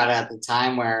talked about it at the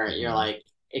time where you're like,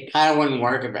 it kind of wouldn't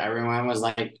work if everyone was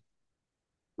like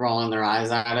rolling their eyes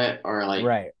at it, or like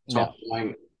right.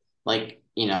 like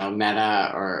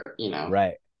meta, or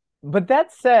right. But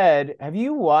that said, have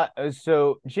you watched?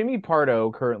 So Jimmy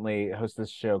Pardo currently hosts this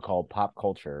show called Pop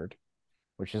Cultured,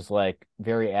 which is like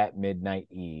very at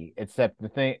midnight-y. Except the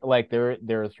thing, like there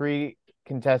are three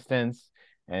contestants,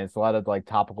 and it's a lot of like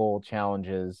topical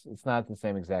challenges. It's not the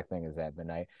same exact thing as at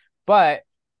midnight, but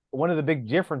one of the big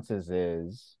differences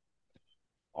is,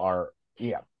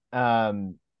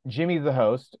 Jimmy's the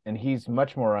host, and he's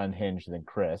much more unhinged than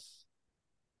Chris.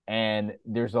 And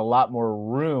there's a lot more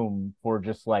room for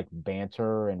just like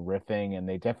banter and riffing, and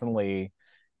they definitely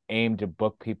aim to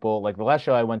book people. Like the last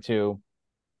show I went to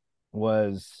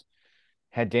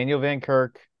had Daniel Van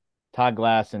Kirk, Todd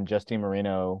Glass, and Justine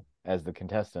Marino as the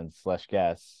contestants /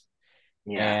 guests.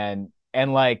 Yeah.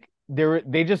 And like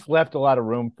they just left a lot of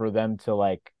room for them to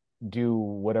like do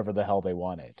whatever the hell they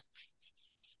wanted.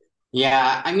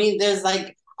 Yeah, I mean, there's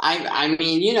like I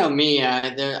mean, you know me,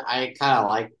 I kind of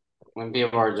like when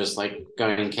people are just like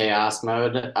going in chaos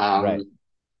mode. Right.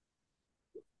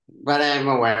 But I'm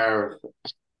aware of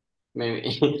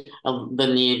maybe the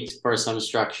need for some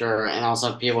structure, and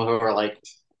also people who are like,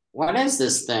 what is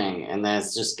this thing? And then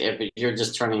it's just, if you're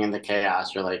just turning into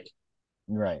chaos, you're like,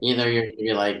 right. Either you're gonna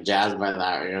be like jazzed by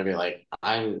that, or you're gonna be like,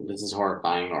 this is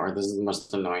horrifying, or this is the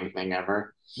most annoying thing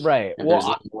ever. Right.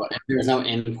 If there's no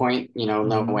end point,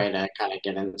 no way to kind of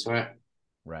get into it.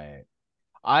 Right.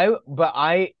 I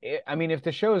mean, if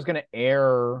the show is going to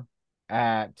air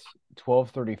at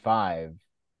 12:35,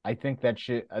 I think that's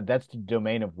the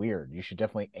domain of weird. You should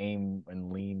definitely aim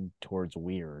and lean towards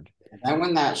weird. Is that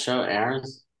when that show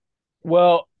airs?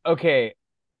 Well, okay.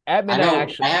 At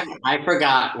midnight, I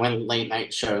forgot when late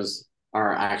night shows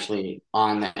are actually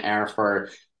on the air for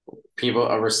people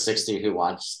over 60 who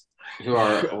watch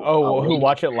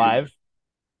it live.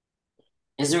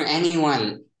 Is there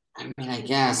anyone? I mean, I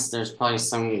guess there's probably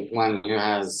someone who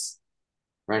has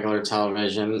regular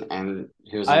television and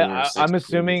who's. I'm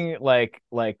assuming like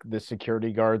the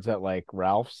security guards at like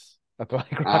Ralph's.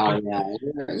 Oh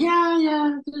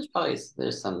yeah.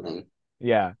 There's something.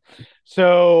 Yeah.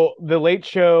 So the Late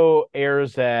Show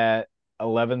airs at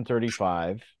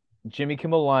 11:35. Jimmy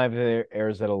Kimmel Live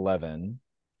airs at 11.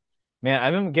 Man,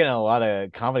 I've been getting a lot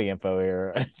of comedy info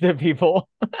here to people.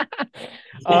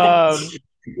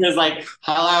 It's like,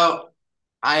 hello,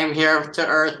 I am here to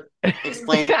Earth.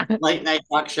 Explain late night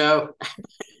talk show.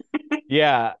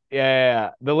 Yeah.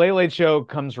 The Late Show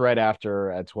comes right after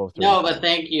at 12:30. No, but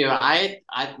thank you. I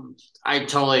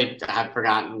totally had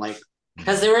forgotten, like,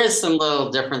 because there is some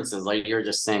little differences, like you're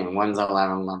just saying. One's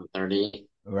 11:30.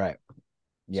 Right.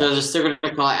 Yeah. So they're still going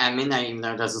to call it at midnight, even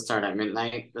though it doesn't start at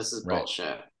midnight. This is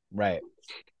bullshit. Right.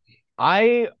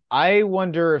 I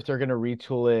wonder if they're going to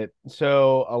retool it.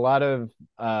 So a lot of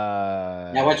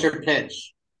now, what's your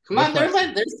pitch? Come on, there's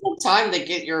some time to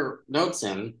get your notes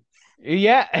in.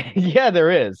 Yeah, there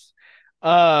is.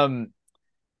 I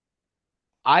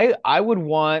would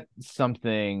want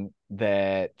something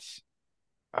that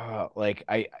like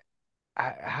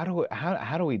how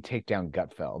do we take down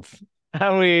Gutfeld?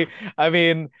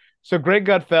 So Greg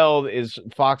Gutfeld is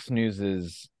Fox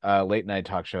News's late night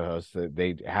talk show host.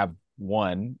 They have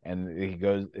one, and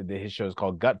his show is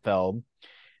called Gutfeld,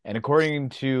 and according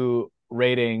to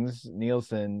ratings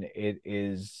Nielsen, it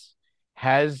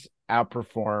has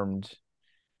outperformed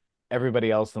everybody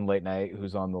else in late night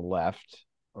who's on the left,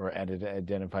 or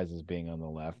identifies as being on the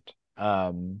left.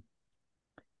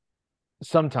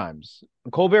 Sometimes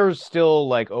Colbert is still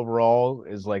like overall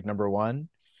is like number one,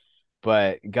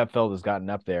 but Gutfeld has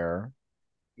gotten up there.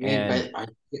 But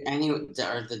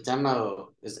the demo,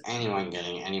 is anyone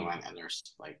getting anyone under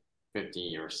like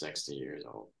 50 or 60 years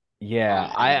old?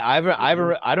 Yeah,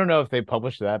 I don't know if they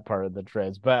published that part of the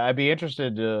trades, but I'd be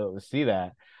interested to see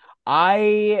that.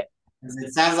 It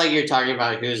sounds like you're talking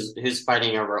about who's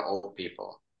fighting over old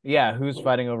people. Yeah, who's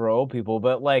fighting over old people?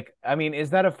 But like, I mean,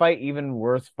 is that a fight even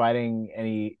worth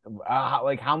fighting?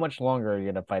 Like, how much longer are you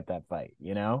gonna fight that fight?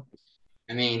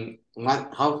 I mean,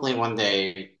 hopefully one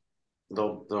day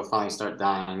they'll finally start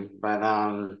dying. But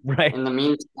right. In the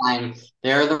meantime,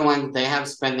 they're the ones, they have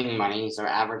spending money, so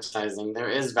advertising, there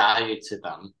is value to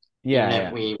them. Yeah. Even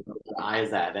if we put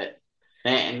eyes at it.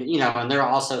 And they're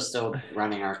also still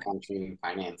running our country and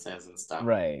finances and stuff.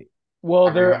 Right. Well,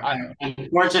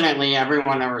 unfortunately,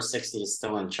 everyone over 60 is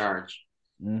still in charge.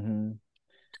 Mm-hmm.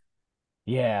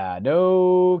 Yeah,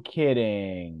 no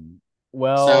kidding.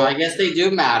 Well, so I guess they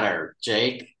do matter,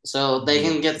 Jake. So they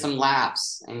can get some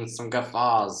laughs and some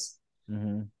guffaws.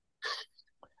 Mm-hmm.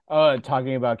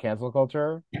 Talking about cancel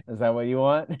culture? Is that what you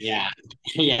want? Yeah.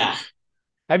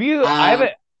 Have you?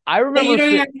 I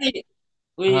remember.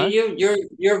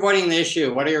 You're avoiding the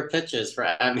issue. What are your pitches for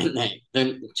at midnight?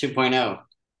 The 2.0.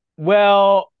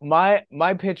 Well,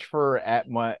 my pitch for at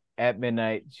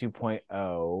midnight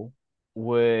 2.0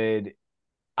 would,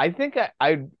 I think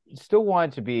I still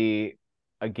want it to be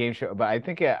a game show, but I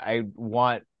think I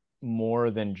want more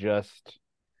than just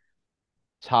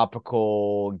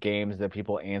topical games that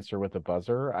people answer with a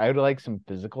buzzer. I would like some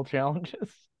physical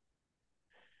challenges.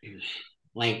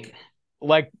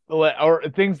 Or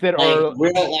things that are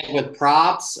real, like with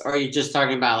props, or are you just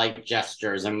talking about like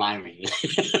gestures and miming?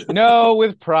 No,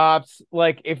 with props.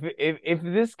 Like if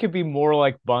this could be more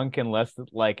like Bunk and less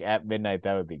like At Midnight,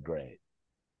 that would be great.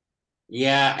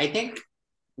 Yeah, I think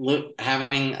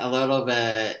having a little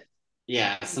bit,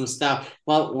 some stuff.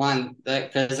 Well, one, the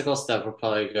physical stuff will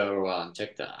probably go on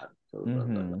TikTok.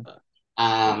 Mm-hmm.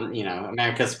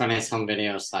 America's Funniest Home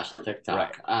Video /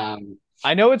 TikTok. Right.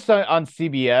 I know it's on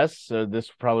CBS, so this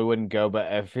probably wouldn't go, but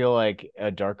I feel like a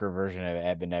darker version of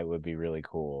At Midnight would be really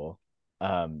cool.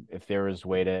 If there was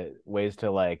ways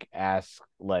to like ask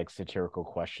like satirical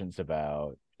questions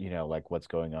about, like what's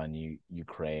going on in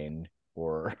Ukraine,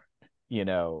 or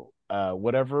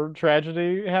whatever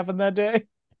tragedy happened that day,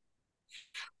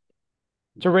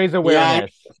 to raise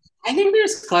awareness. Yeah, I think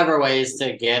there's clever ways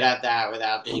to get at that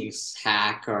without being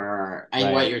hack or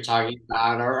what you're talking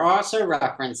about, or also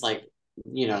reference like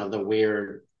the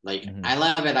weird, like I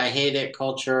love it, I hate it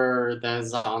culture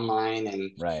that's online,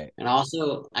 and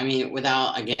also, I mean,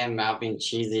 without being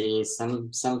cheesy,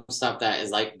 some stuff that is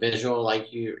like visual, like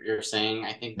you're saying,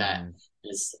 I think that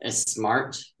is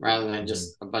smart rather than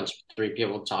just a bunch of three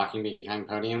people talking behind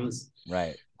podiums.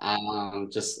 Right.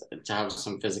 Just to have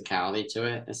some physicality to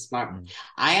it is smart.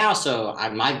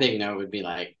 My big note would be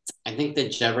like, I think the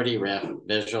Jeopardy riff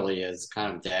visually is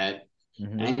kind of dead.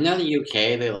 And I know the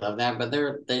UK, they love that, but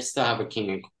they still have a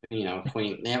king and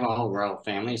queen. They have a whole royal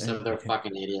family, so they're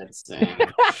fucking idiots.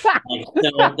 And they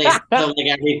still like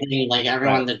everything, like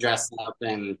everyone to dress up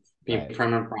and be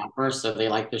prim and proper. So they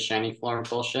like the shiny floor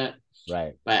bullshit.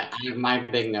 Right. But my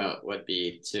big note would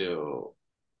be to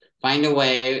find a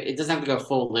way. It doesn't have to go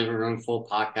full living room, full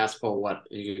podcast, full what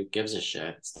who gives a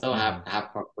shit. Still have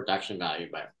production value,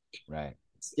 but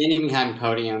standing behind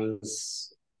podiums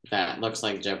that looks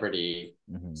like Jeopardy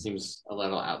seems a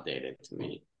little outdated to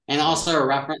me. And also a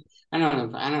reference. I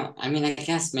mean, I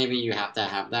guess maybe you have to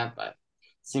have that, but it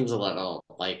seems a little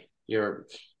like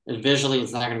visually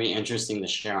it's not going to be interesting to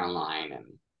share online and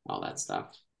all that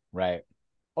stuff. Right.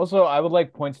 Also, I would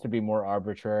like points to be more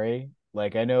arbitrary.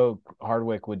 Like, I know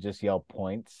Hardwick would just yell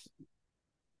points,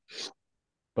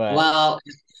 but I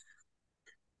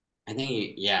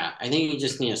think you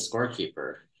just need a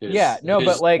scorekeeper.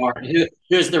 But like,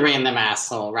 who's the random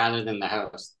asshole rather than the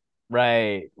host?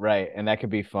 Right, and that could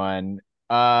be fun.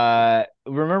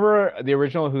 Remember the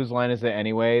original Whose Line Is It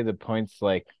Anyway? The points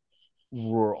like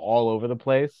were all over the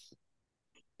place.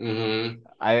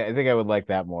 I think I would like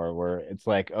that more, where it's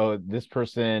like, oh, this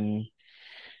person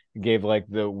gave like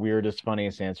the weirdest,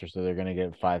 funniest answer, so they're gonna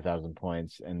get 5,000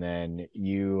 points, and then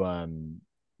you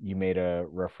made a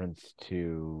reference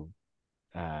to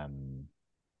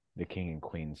the king and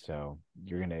queen, so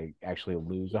you're gonna actually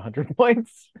lose 100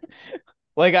 points.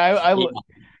 Like I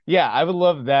would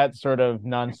love that sort of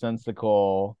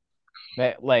nonsensical.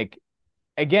 That, like,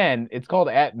 again, it's called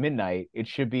At Midnight. It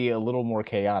should be a little more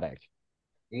chaotic.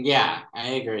 Yeah, I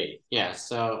agree. Yeah,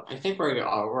 so I think we're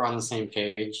on the same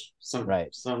page. Some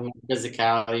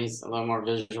physicalities, a little more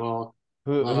visual.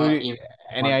 Any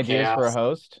ideas for a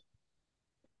host?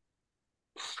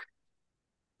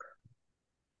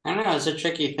 I don't know. It's a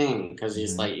tricky thing because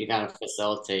he's like, you got to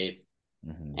facilitate,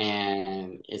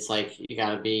 and it's like you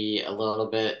got to be a little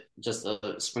bit, just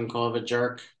a sprinkle of a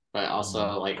jerk, but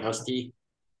also like hosty.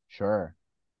 Sure.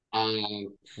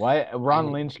 Why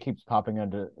Ron Lynch keeps popping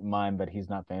into mind, but he's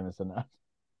not famous enough.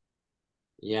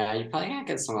 Yeah, you probably gotta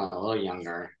get someone a little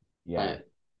younger. Yeah.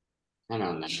 But I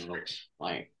don't know.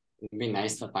 Like, it'd be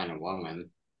nice to find a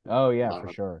woman. Oh yeah,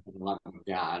 for sure. Love of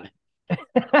God.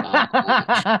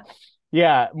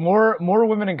 Yeah, more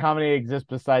women in comedy exist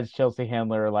besides Chelsea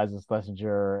Handler, Eliza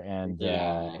Schlesinger, and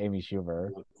Amy Schumer.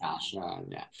 Natasha,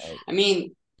 I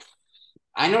mean,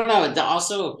 I don't know.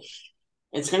 Also,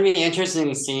 it's going to be interesting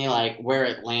to see like where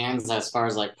it lands as far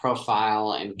as like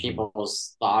profile and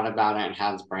people's thought about it and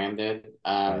how it's branded.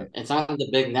 It's on the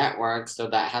big network, so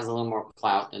that has a little more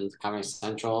clout than Comedy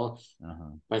Central,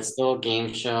 but it's still a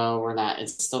game show.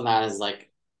 It's still not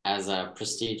as a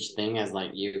prestige thing as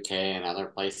like UK and other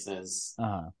places.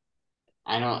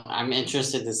 I'm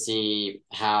interested to see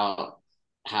how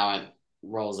it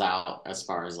rolls out as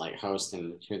far as like host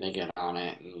and who they get on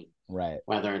it, and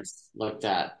whether it's looked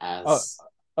at as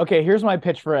okay, here's my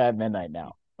pitch for At Midnight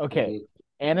now. Okay.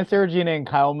 Anna Saragina and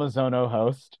Kyle Mizzono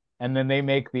host, and then they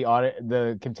make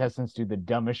the contestants do the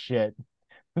dumbest shit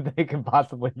they can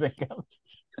possibly think of.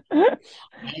 I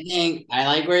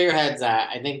like where your head's at.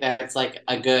 I think that's like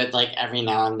a good like every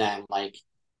now and then like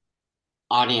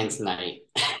audience night.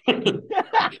 Yeah.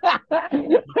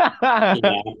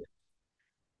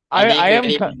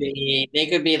 They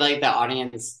could be like the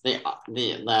audience, the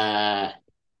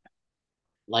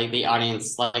like the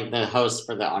audience, like the host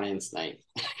for the audience night.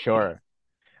 Sure.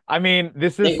 I mean,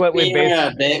 this is slightly based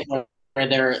a bit where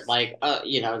they're like,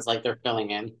 it's like they're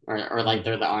filling in, or like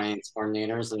they're the audience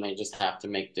coordinators, and they just have to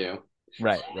make do.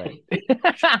 Right.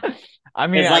 I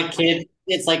mean,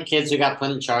 it's like kids who got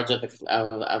put in charge of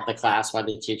the class while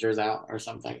the teacher's out or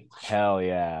something. Hell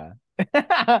yeah.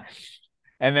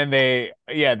 And then they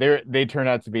turn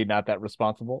out to be not that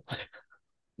responsible.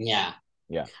 Yeah.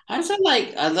 Yeah. I'm so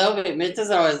like, although it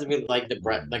doesn't always be like the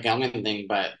Gelman thing,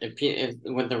 but if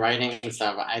with the writing and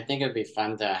stuff, I think it'd be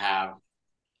fun to have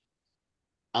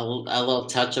a little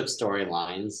touch of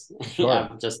storylines. Sure.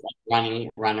 Just like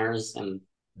runners and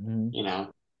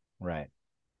right.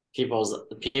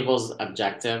 People's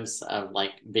objectives of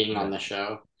like being on the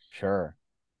show. Sure.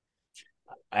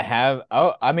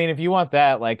 I mean, if you want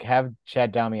that, like have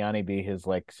Chad Damiani be his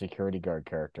like security guard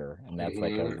character, and that's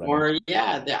like I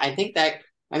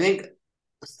think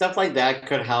stuff like that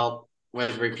could help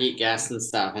with repeat guests and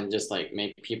stuff, and just like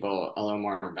make people a little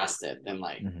more invested than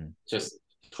like just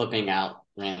flipping out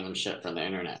random shit from the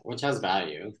internet, which has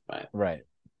value, but right.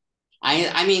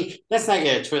 I mean, let's not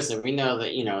get it twisted. We know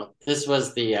that this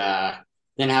was the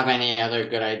didn't have any other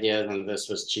good idea than this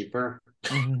was cheaper.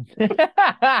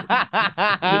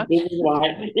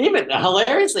 Even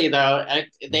hilariously though,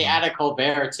 they added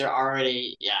Colbert to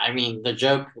already. Yeah, I mean, the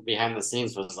joke behind the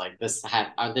scenes was like this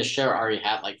show already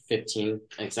had like 15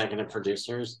 executive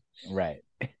producers, right?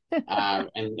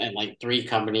 And like 3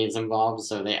 companies involved,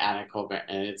 so they added Colbert,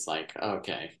 and it's like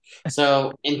okay.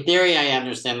 So in theory, I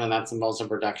understand that that's the most of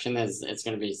production is it's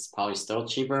going to be probably still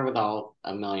cheaper with all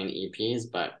 1 million EPs,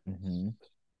 but.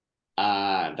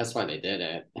 That's why they did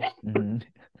it.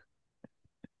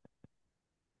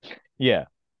 Yeah,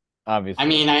 obviously. I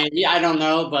mean, I don't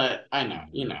know, but I know,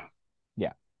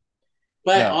 Yeah.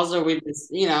 But also,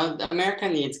 America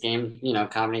needs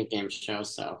comedy game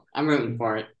shows, so I'm rooting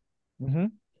for it.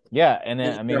 Yeah, and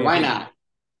then I mean, why not?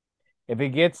 If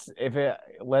it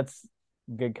lets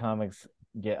good comics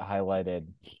get highlighted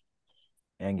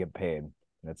and get paid,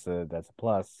 that's a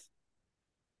plus.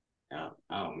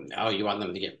 Oh, you want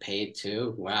them to get paid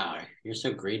too? Wow, you're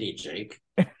so greedy, Jake.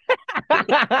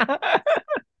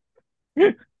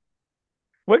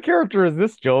 What character is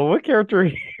this, Joel? What character are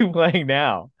you playing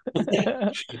now?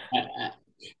 I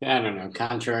don't know.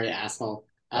 Contrary asshole.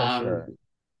 Sure.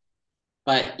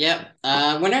 But yeah,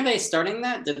 when are they starting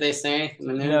that? Did they say in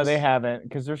the news? No, they haven't,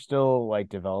 because they're still like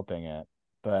developing it.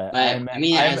 But I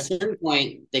mean, at a certain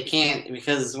point, they can't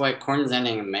because Corn's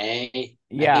ending in May.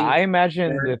 Yeah, I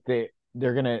imagine that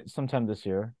they're gonna sometime this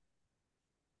year.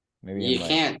 Maybe you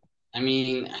can't. I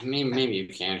mean, maybe you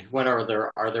can. What are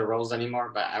there roles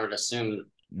anymore? But I would assume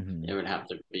it would have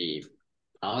to be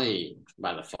probably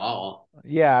by the fall.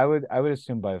 Yeah, I would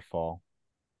assume by the fall.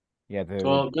 Yeah.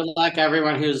 Well, good luck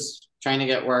everyone who's trying to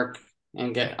get work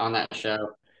and get on that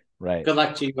show. Right. Good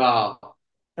luck to you all.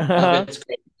 I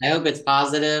hope it's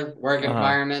positive work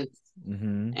environment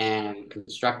and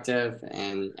constructive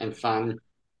and fun.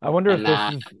 I wonder if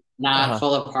this is not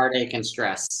full of heartache and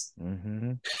stress.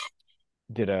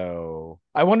 Ditto.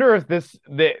 I wonder if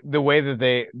the way that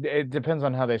it depends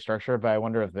on how they structure it, but I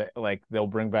wonder if they'll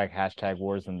bring back hashtag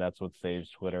wars and that's what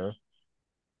saves Twitter.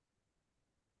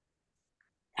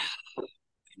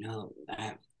 No,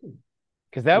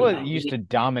 because that used to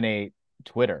dominate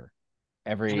Twitter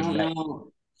every I don't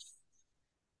know.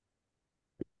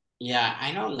 Yeah,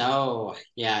 I don't know.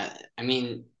 Yeah, I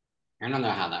mean, I don't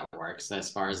know how that works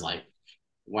as far as like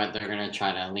what they're gonna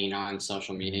try to lean on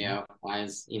social media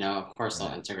wise. Of course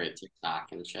they'll integrate TikTok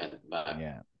and shit, but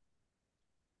yeah,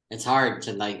 it's hard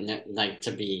to like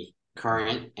to be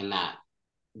current and not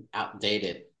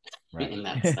outdated in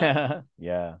that stuff.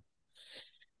 Yeah.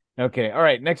 Okay. All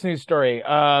right. Next news story.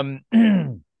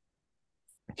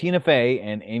 Tina Fey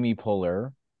and Amy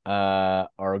Poehler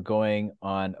are going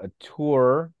on a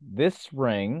tour this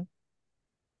spring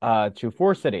to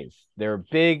 4 cities. They're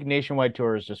big nationwide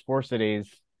tours, just 4 cities.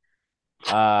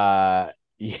 Yeah,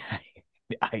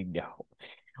 I know.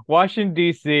 Washington,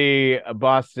 D.C.,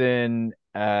 Boston,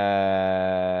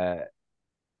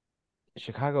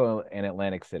 Chicago, and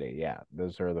Atlantic City. Yeah,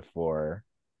 those are the 4.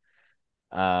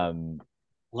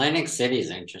 Atlantic City is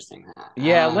interesting.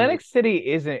 Yeah, Atlantic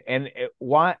City isn't, and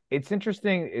it's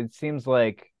interesting. It seems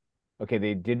like okay,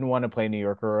 they didn't want to play New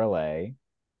York or LA.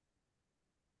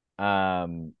 But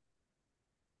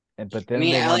then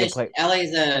they wanted to play.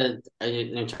 LA's a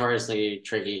notoriously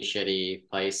tricky, shitty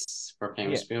place for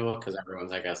famous people because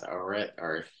everyone's, I guess, over it,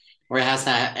 or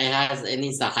it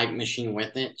needs the hype machine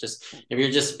with it. Just if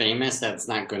you're just famous, that's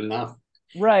not good enough.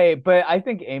 Right, but I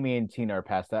think Amy and Tina are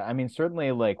past that. I mean,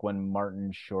 certainly like when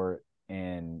Martin Short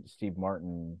and Steve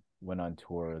Martin went on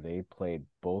tour, they played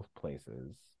both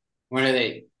places. What are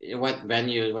they? What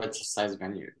venue? What size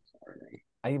venue are they?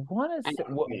 I want to say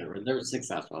they're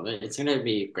successful. It's going to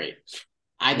be great.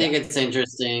 I think it's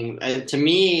interesting. To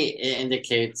me, it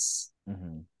indicates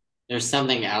there's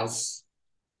something else.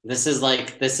 This is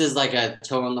like a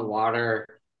toe in the water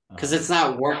because it's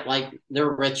not work. Like they're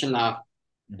rich enough.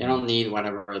 They don't need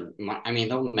whatever. I mean,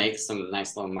 they'll make some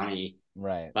nice little money.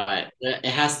 Right. But it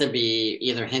has to be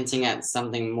either hinting at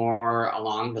something more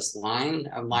along this line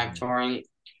of live touring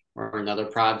or another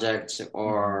project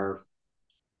or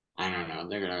I don't know.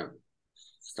 They're going to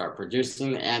start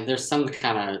producing and there's some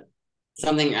kind of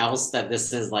something else that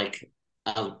this is like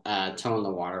a toe in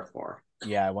the water for.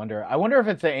 Yeah, I wonder if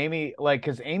it's Amy, like,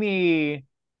 because Amy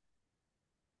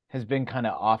has been kind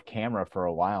of off camera for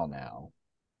a while now.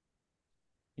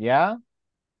 Yeah?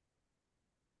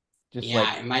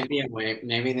 It might be a way.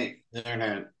 Maybe they're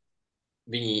gonna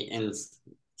be in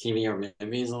TV or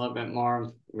movies a little bit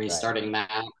more, restarting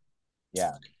that.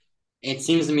 Yeah. It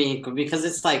seems to me because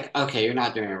it's like, okay, you're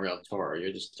not doing a real tour,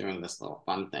 you're just doing this little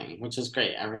fun thing, which is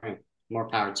great. Everything more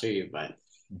power to you, but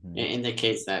it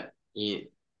indicates that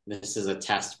this is a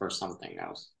test for something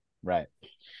else. Right.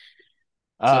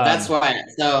 So that's why.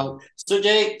 So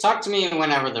Jake, talk to me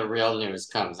whenever the real news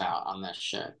comes out on this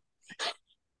shit.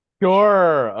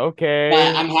 Sure. Okay.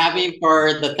 But I'm happy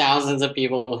for the thousands of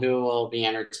people who will be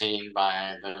entertained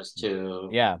by those two.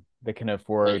 Yeah, they can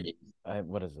afford.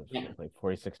 What is it? Yeah. Like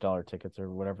 $46 tickets or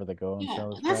whatever they go on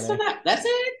sale. That's it.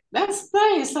 That's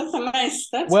nice. That's a nice.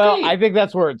 That's well, great. I think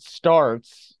that's where it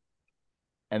starts,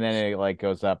 and then it like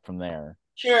goes up from there.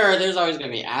 Sure, there's always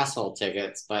gonna be asshole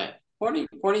tickets, but 40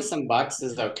 some bucks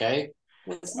is okay.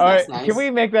 All right, nice. Can we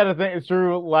make that a thing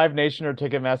through Live Nation or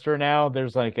Ticketmaster now?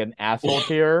 There's like an asshole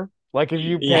tier. Like if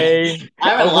you pay,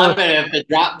 I would love it if it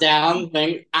dropped down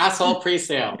thing asshole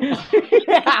pre-sale.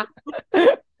 Yeah.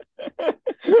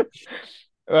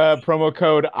 Promo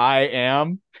code I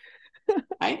am.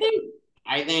 I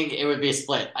think it would be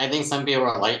split. I think some people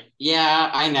are like,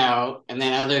 yeah, I know, and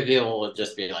then other people would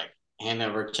just be like, hand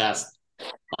over chest,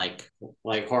 like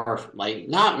horror, like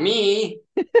not me.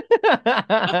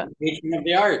 Patron of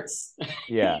the arts.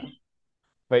 Yeah.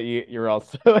 But you're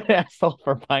also an asshole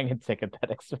for buying a ticket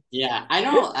that expensive. Yeah, I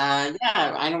don't.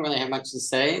 I don't really have much to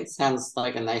say. It sounds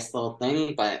like a nice little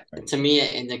thing, but to me,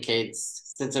 it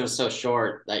indicates since it was so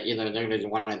short that either they're going to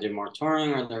want to do more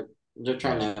touring or they're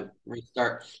trying to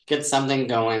restart, get something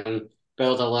going,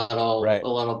 build a little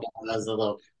buzz, a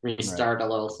little restart, a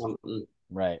little something,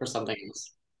 for something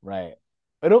else. Right.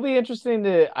 It'll be interesting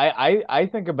to. I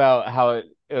think about how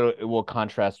it will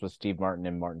contrast with Steve Martin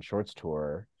and Martin Short's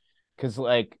tour. Because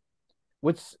like,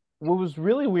 what was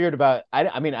really weird about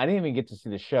I mean I didn't even get to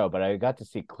see the show, but I got to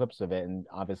see clips of it, and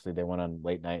obviously they went on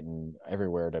late night and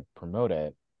everywhere to promote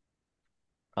it.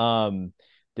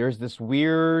 There's this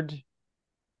weird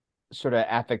sort of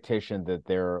affectation that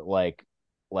their like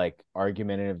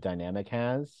argumentative dynamic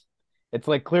has. It's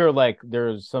like clear like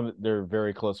they're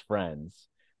very close friends,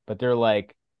 but they're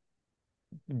like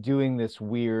doing this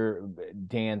weird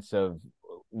dance of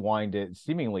wanting to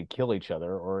seemingly kill each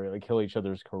other or like kill each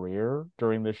other's career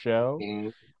during the show,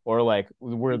 or like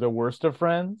we're the worst of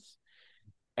friends.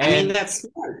 And, I mean, that's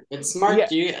smart. It's smart.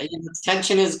 Yeah.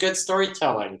 Tension is good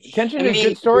storytelling. Tension is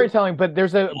good storytelling, but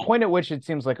there's a point at which it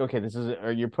seems like, okay,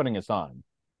 you're putting us on.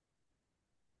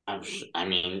 I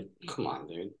mean, come on,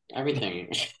 dude.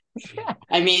 Everything.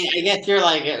 I mean, I guess you're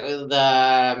like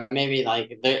the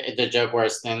joke where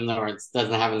it's thin or it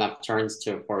doesn't have enough turns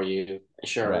for you.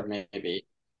 Sure, maybe.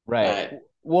 Right.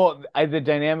 Well, the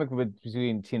dynamic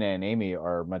between Tina and Amy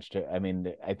are I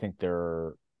mean, I think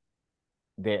they're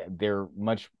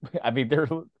much. I mean,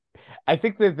 I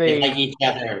think that they like each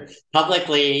other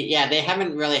publicly. Yeah, they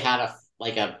haven't really had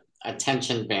a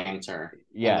tension banter.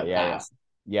 Yeah.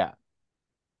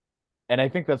 And I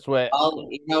think that's what. Oh,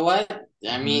 you know what?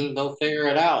 I mean, they'll figure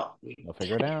it out.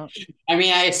 I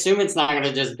mean, I assume it's not going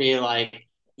to just be like,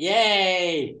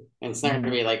 yay. And it's not going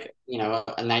to be like,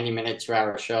 a 90-minute,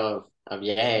 2-hour show of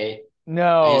yay.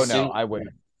 No, I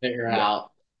wouldn't. Figure out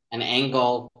an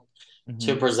angle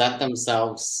to present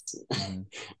themselves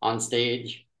on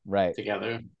stage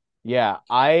together. Yeah,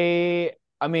 I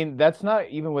mean, that's not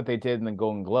even what they did in the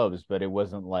Golden Globes, but it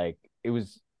wasn't like, it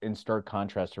was in stark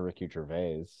contrast to Ricky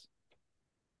Gervais.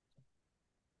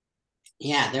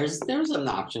 Yeah, there's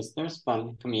obnoxious. There's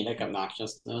fun comedic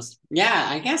obnoxiousness. Yeah,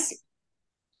 I guess.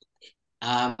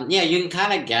 Yeah, you can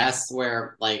kind of guess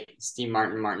where like Steve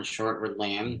Martin, Martin Short would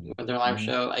land with their live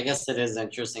show. I guess it is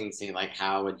interesting to see like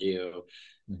how would you,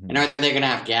 and are they gonna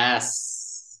have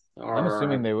guests? Or I'm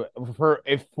assuming they would.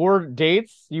 For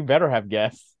dates, you better have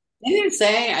guests. They didn't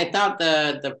say. I thought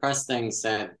the press thing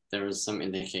said there was some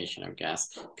indication of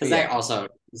guests because that also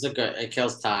is a good. It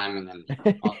kills time, and then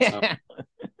also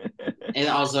it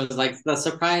also is like the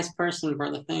surprise person for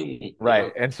the thing,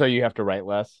 right? And so you have to write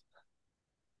less.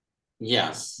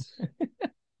 Yes.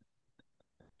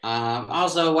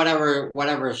 Also,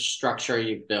 whatever structure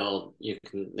you build, you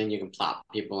can plop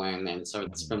people in, and so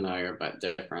it's familiar but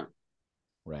different.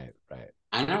 Right.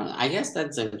 I know. I guess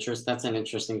that's an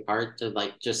interesting part to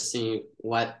like just see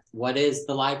what is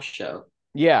the live show.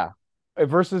 Yeah,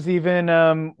 versus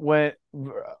even when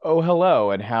Oh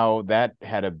Hello and how that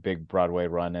had a big Broadway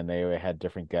run and they had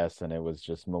different guests and it was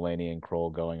just Mulaney and Kroll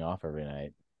going off every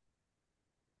night.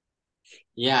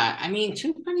 Yeah, I mean,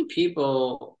 too many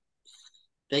people,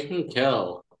 they can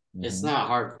kill. It's not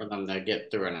hard for them to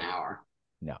get through an hour.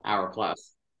 No. Hour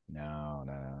plus. No.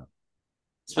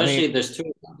 Especially there's two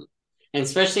of them. And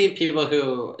especially people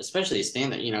who, especially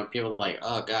stand-up, people like,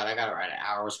 oh God, I gotta write an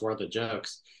hour's worth of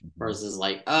jokes. Versus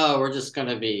like, oh, we're just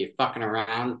gonna be fucking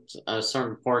around a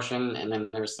certain portion and then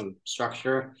there's some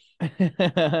structure.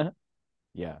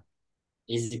 Yeah.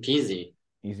 Easy peasy.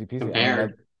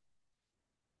 Compared.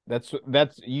 That's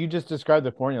you just described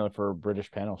the formula for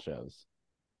British panel shows.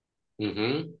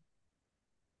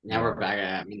 Now we're back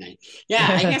at midnight. Yeah,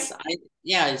 I guess so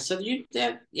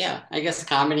I guess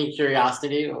comedy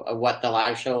curiosity of what the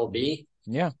live show will be.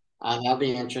 Yeah. That'll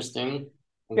be interesting.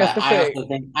 Yeah,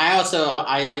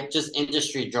 I just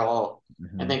industry draw.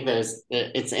 I think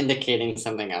it's indicating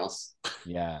something else.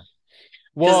 Yeah.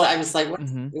 Well, I was like,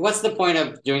 what's the point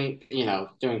of doing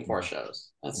 4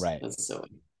 shows? That's silly.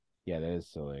 Yeah, that is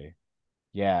silly.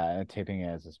 Yeah, taping it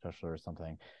as a special or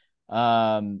something.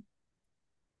 We'll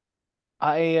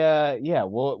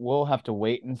have to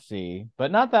wait and see,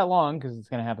 but not that long because it's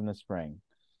gonna happen this spring.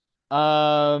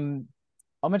 I'll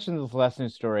mention this last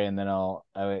news story and then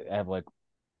I have like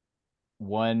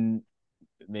one,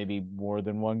 maybe more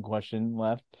than one question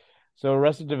left. So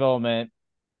Arrested Development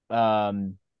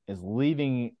is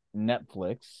leaving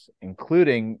Netflix,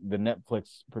 including the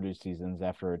Netflix produced seasons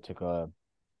after it took a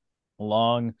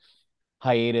long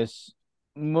hiatus.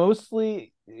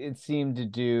 Mostly it seemed to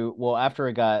do well after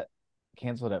it got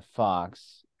canceled at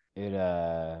Fox. It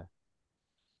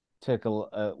took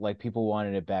like people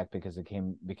wanted it back because it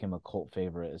became a cult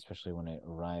favorite, especially when it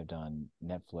arrived on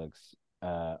Netflix.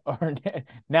 Or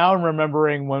now I'm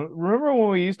remembering when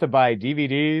we used to buy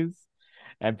DVDs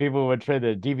and people would trade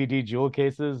the DVD jewel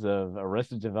cases of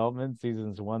Arrested Development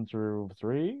seasons 1 through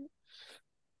 3.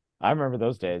 I remember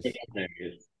those days.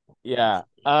 Yeah.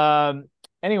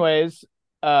 Anyways,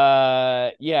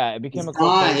 it became a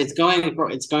cult favorite.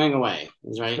 It's going away.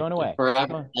 It's right. It's going away.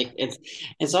 Forever. Like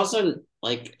it's also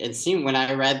like it seemed when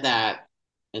I read that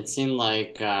it seemed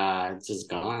like it's just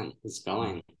gone. It's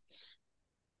going.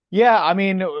 Yeah, I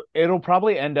mean, it'll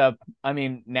probably end up. I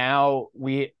mean, now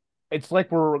it's like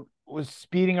we're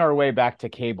speeding our way back to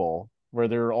cable, where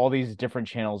there are all these different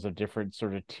channels of different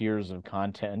sort of tiers of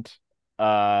content.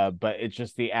 But it's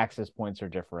just the access points are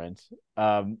different.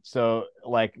 So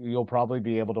like you'll probably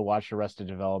be able to watch Arrested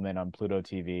Development on Pluto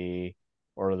TV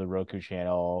or the Roku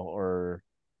channel or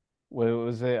what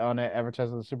was it on an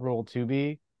advertisement of the Super Bowl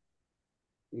Tubi?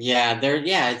 Yeah,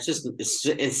 it's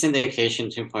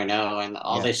syndication 2.0 and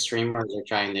all these streamers are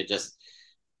trying to just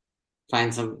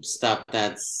find some stuff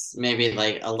that's maybe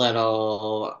like a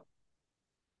little,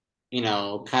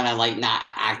 kind of like not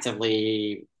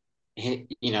actively,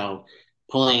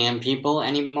 pulling in people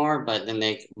anymore, but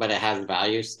it has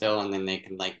value still, and then they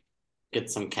can like get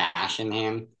some cash in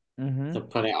hand to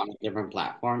put it on a different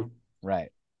platform. Right.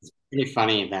 It's pretty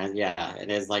funny that it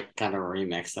is like kind of a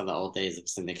remix of the old days of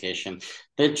syndication.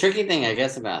 The tricky thing, I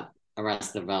guess, about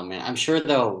Arrested Development, I'm sure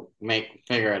they'll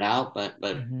figure it out, but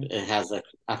it has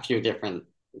a few different,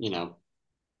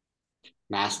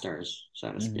 masters,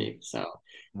 so to speak. So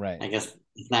right. I guess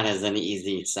it's not as an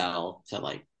easy sell to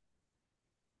like.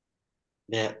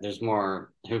 Yeah, there's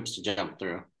more hoops to jump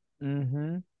through.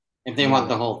 If they want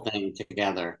the whole thing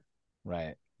together.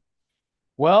 Right.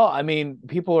 Well, I mean,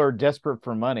 people are desperate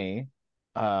for money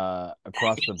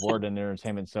across the board in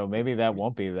entertainment, so maybe that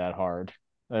won't be that hard.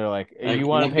 They're like, you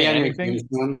want to pay anything?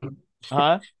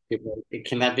 Huh?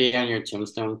 Can that be on your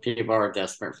tombstone? People are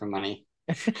desperate for money.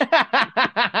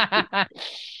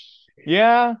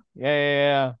 Yeah,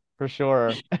 for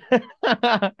sure.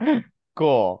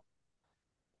 Cool.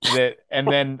 And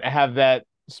then have that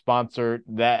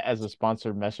as a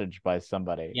sponsored message by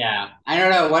somebody. Yeah, I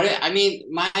don't know I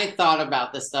mean. My thought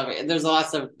about this stuff. There's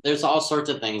all sorts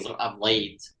of things of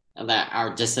late that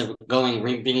are just being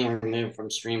removed from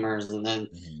streamers, and then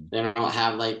they don't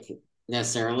have like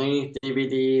necessarily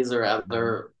DVDs or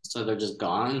other, so they're just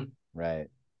gone. Right.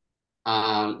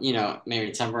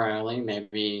 Maybe temporarily,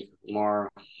 maybe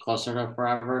more closer to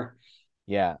forever.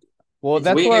 Yeah. Well, it's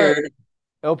that's weird. where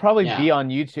it'll probably be on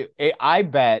YouTube. I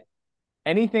bet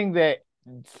anything that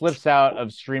slips out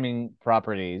of streaming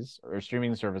properties or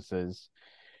streaming services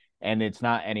and it's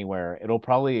not anywhere, it'll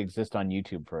probably exist on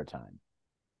YouTube for a time.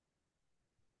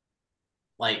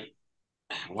 Like,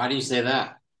 why do you say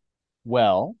that?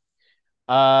 Well,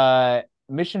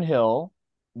 Mission Hill,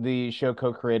 the show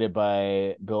co-created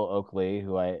by Bill Oakley,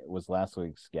 who I was last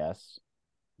week's guest.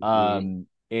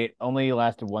 It only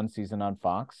lasted one season on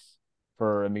Fox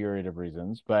for a myriad of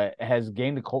reasons, but has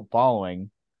gained a cult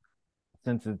following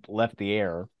since it left the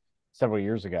air several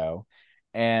years ago.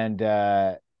 And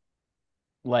all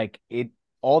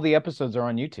the episodes are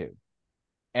on YouTube.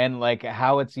 And like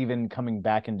how it's even coming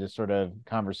back into sort of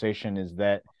conversation is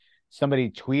that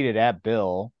somebody tweeted at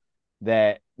Bill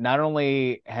that not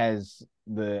only has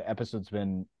the episodes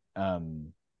been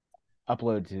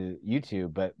uploaded to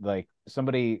YouTube, but like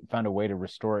somebody found a way to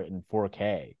restore it in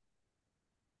 4K.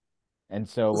 And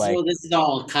so this is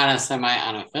all kind of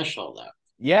semi-unofficial though.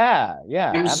 Yeah.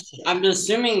 I'm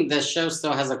assuming the show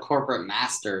still has a corporate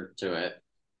master to it.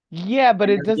 Yeah, but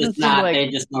it doesn't seem like they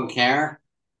just don't care.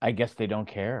 I guess they don't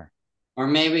care. Or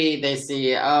maybe they see,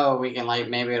 we can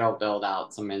maybe it'll build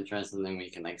out some interest and then we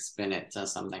can spin it to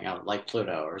something else like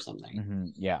Pluto or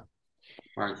something. Yeah.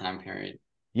 For a time period.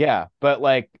 Yeah, but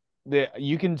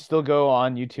you can still go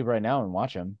on YouTube right now and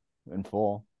watch them in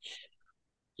full.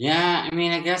 Yeah, I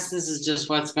mean, I guess this is just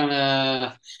what's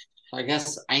gonna. I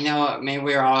guess I know maybe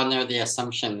we're all under the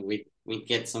assumption we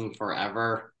get some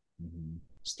forever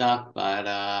stuff, but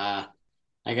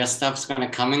I guess stuff's gonna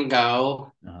come and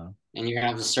go, and you're gonna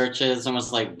have to search it. It's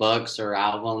almost like books or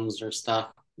albums or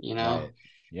stuff, Right.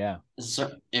 Yeah. If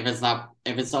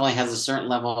it's only has a certain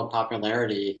level of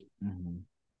popularity,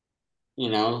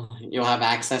 you'll have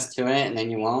access to it, and then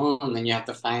you won't, and then you have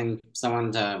to find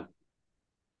someone to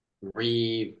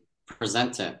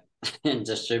represent it and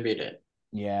distribute it.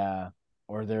 Yeah.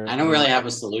 I don't really have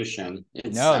a solution.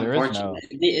 It's unfortunate.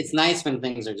 It's nice when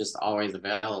things are just always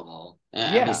available,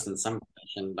 at least in some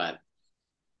fashion, but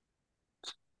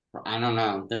I don't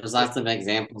know. There's lots of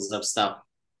examples of stuff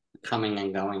coming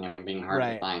and going and being hard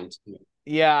to find.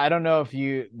 Yeah, I don't know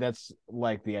if that's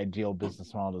like the ideal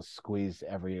business model to squeeze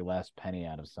every last penny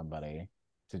out of somebody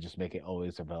to just make it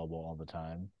always available all the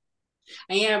time.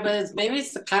 Yeah, but maybe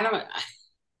it's the kind of.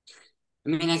 I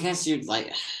mean, I guess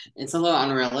it's a little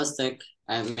unrealistic,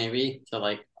 maybe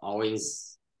to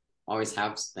always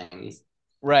have things.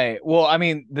 Right. Well, I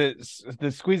mean, the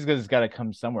squeeze has got to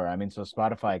come somewhere. I mean, so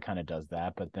Spotify kind of does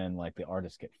that, but then the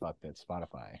artists get fucked at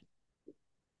Spotify.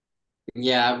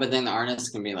 Yeah, but then the artists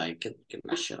can be like, get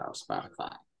my shit off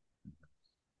Spotify.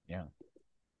 Yeah.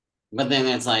 But then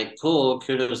it's cool,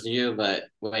 kudos to you, but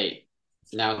wait,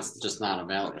 now it's just not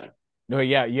available. No,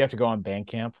 yeah, you have to go on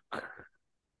Bandcamp.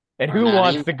 And who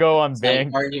wants to go on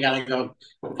Bandcamp? Or you gotta go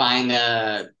find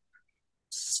a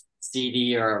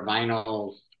CD or a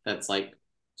vinyl that's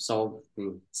sold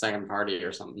from second party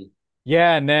or something.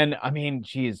 Yeah, and then I mean,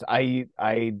 geez, I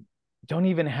don't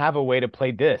even have a way to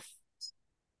play this.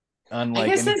 I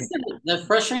guess that's the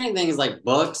frustrating thing is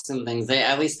books and things.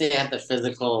 At least they had the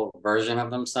physical version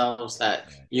of themselves that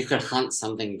you could hunt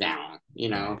something down,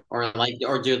 or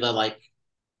do the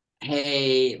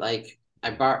hey, I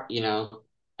bought,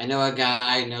 I know a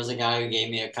guy knows a guy who gave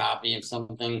me a copy of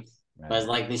something,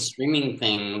 but these streaming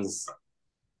things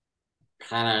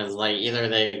kind of either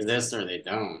they exist or they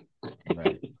don't.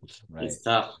 Right. It's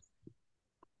tough.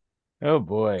 Oh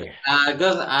boy.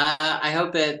 I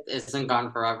hope it isn't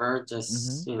gone forever.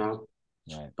 Just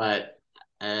but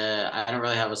I don't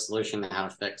really have a solution to how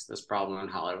to fix this problem in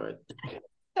Hollywood.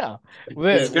 Yeah,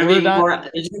 there's gonna be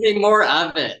more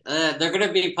of it. They're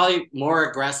gonna be probably more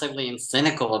aggressively and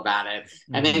cynical about it.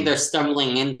 I think they're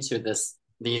stumbling into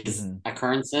these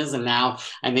occurrences, and now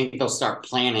I think they'll start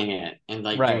planning it and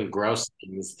doing gross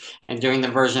things and doing the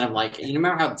version of you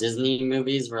remember how Disney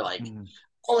movies were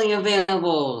only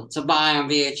available to buy on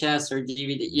VHS or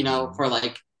DVD, for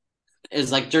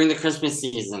is during the Christmas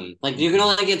season. You can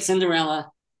only get Cinderella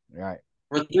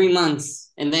for 3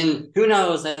 months. And then who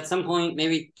knows, at some point,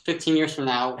 maybe 15 years from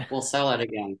now, we'll sell it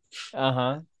again.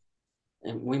 And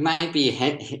we might be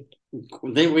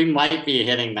we might be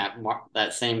hitting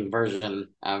that same version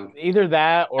of either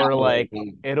that or like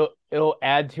it'll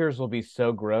ad tiers will be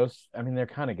so gross. I mean, they're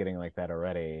kind of getting like that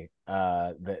already.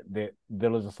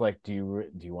 They'll just like, do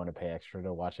you want to pay extra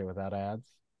to watch it without ads?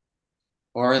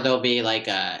 Or there'll be like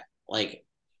a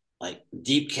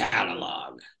deep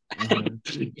catalog.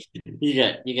 Mm-hmm. you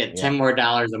get $10 more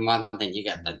a month, and you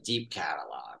get the deep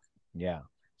catalog. Yeah.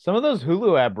 Some of those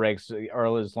Hulu ad breaks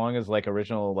are as long as like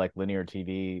original like linear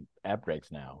TV ad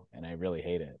breaks now, and I really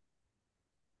hate it.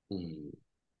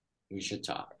 We should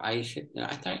talk. I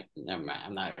thought. Never mind.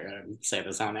 I'm not gonna say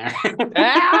this on air.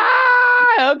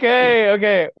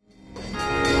 Okay.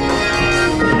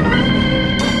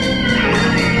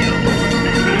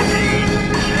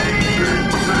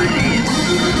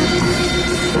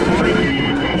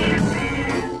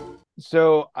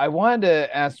 So I wanted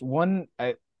to ask one.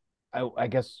 I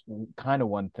guess kind of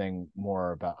one thing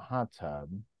more about Hot Tub.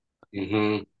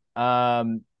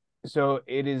 Mm-hmm. So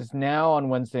it is now on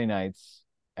Wednesday nights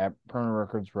at Permanent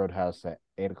Records Roadhouse at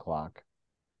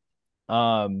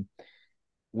 8:00.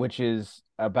 Which is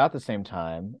about the same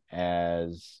time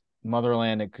as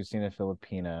Motherland at Cucina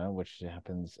Filipina, which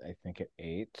happens I think at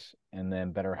 8, and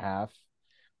then Better Half,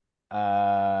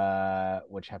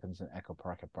 which happens in Echo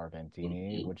Park at Bar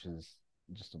Bandini, mm-hmm. which is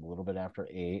just a little bit after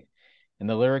 8. And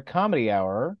the Lyric Comedy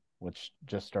Hour, which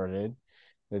just started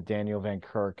with Daniel Van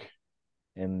Kirk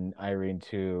and Irene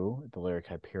 2 at the Lyric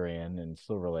Hyperion in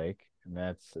Silver Lake, and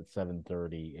that's at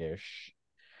 7:30-ish.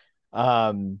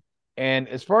 And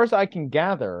as far as I can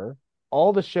gather,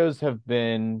 all the shows have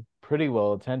been pretty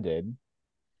well attended.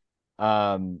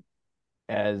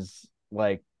 As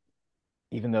like,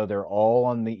 even though they're all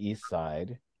on the east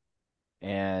side,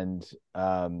 and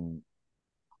they're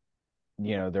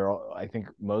all, I think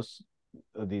most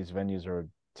of these venues are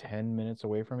 10 minutes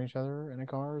away from each other in a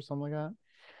car or something like that.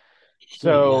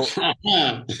 So,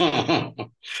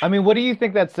 I mean, what do you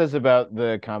think that says about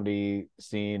the comedy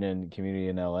scene and community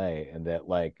in LA, and that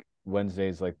like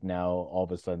Wednesday's like now all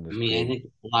of a sudden I think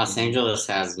Los Angeles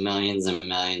has millions and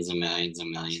millions and millions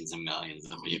and millions and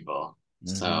millions of people.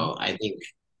 Mm-hmm. So I think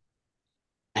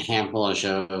a handful of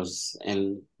shows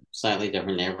in slightly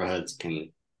different neighborhoods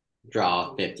can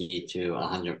draw 50 to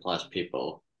 100 plus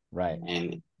people. Right.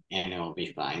 And it will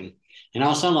be fine. And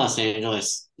also Los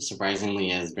Angeles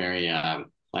surprisingly is very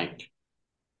like,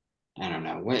 I don't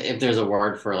know if there's a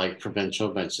word for like provincial,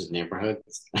 but it's just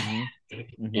neighborhoods.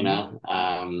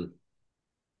 Mm-hmm.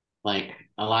 Like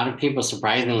a lot of people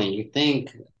surprisingly, you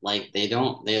think like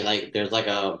there's like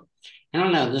I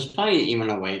don't know, there's probably even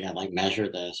a way to like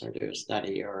measure this or do a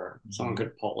study or someone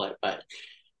could pull it, but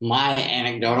my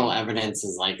anecdotal evidence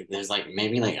is like there's like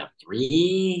maybe like a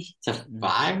 3 to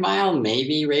 5 mile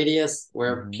maybe radius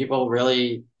where people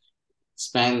really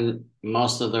spend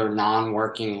most of their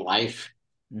non-working life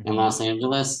in Los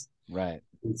Angeles. Right.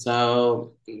 And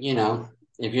so,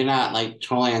 if you're not like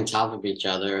totally on top of each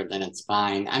other, then it's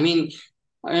fine. I mean,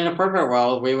 in a perfect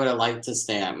world, we would have liked to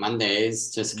stay at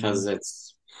Mondays just because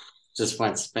it's just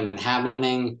what's been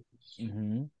happening.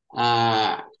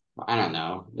 I don't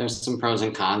know. There's some pros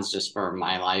and cons just for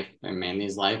my life and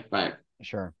Mandy's life, but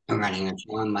sure, I'm running a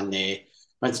show on Monday.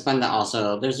 But it's fun to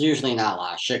also, there's usually not a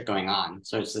lot of shit going on.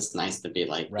 So it's just nice to be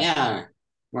like, yeah,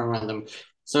 we're one of them.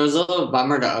 So it's a little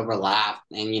bummer to overlap.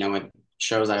 And, with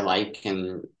shows I like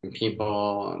and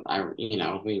people,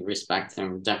 we respect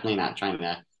them. Definitely not trying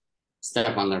to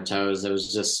step on their toes. It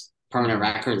was just Permanent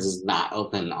Records is not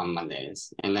open on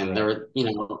Mondays. And then there were,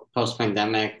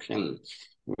 post-pandemic and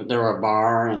there were a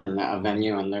bar and a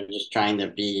venue, and they're just trying to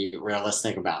be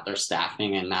realistic about their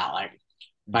staffing and not like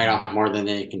bite off more than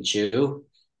they can chew.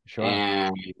 Sure.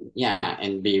 And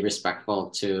and be respectful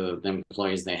to the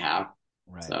employees they have.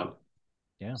 Right. So,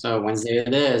 yeah. So Wednesday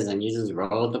it is, and you just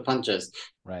roll with the punches.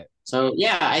 Right. So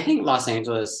I think Los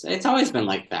Angeles, it's always been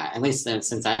like that. At least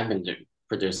since I've been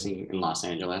producing in Los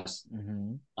Angeles,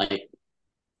 like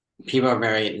people are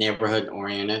very neighborhood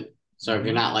oriented. So if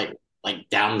you're not like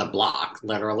down the block,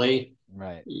 literally,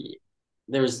 right,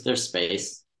 there's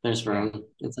space, there's room.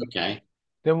 It's okay.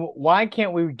 Then why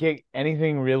can't we get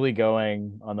anything really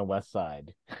going on the West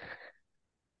Side?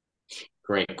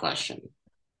 Great question.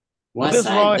 West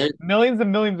Side, millions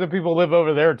and millions of people live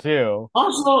over there too.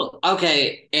 Also,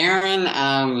 okay,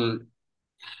 Ellen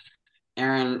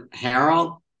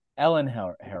Harold.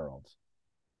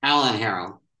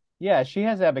 Yeah, she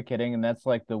has Advocating, and that's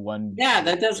like the one. Yeah,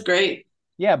 that's great.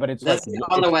 Yeah, but that's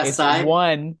like on the West Side.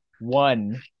 One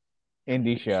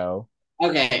indie show.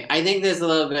 Okay, I think there's a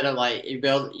little bit of like you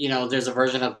build, there's a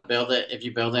version of build it. If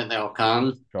you build it, they'll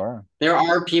come. Sure. There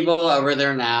are people over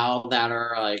there now that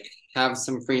are like have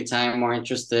some free time, more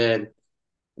interested.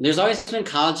 there's always been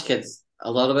college kids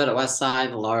a little bit at West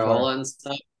Side, Loyola and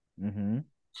stuff. Mm-hmm.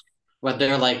 But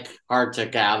they're like hard to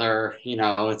gather. You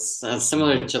know, it's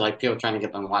similar to like people trying to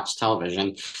get them to watch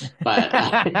television. But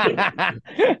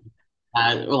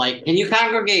like, can you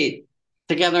congregate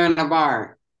together in a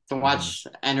bar to watch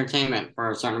entertainment for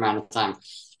a certain amount of time?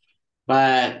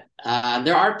 But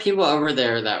there are people over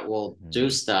there that will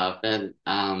do stuff, and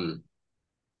I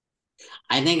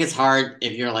think it's hard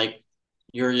if you're like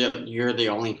you're the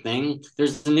only thing.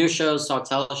 There's the new show,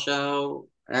 Sawtell Show,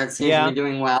 that seems to be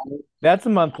doing well. That's a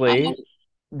monthly.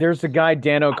 There's a guy,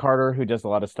 Dan O'Carter, who does a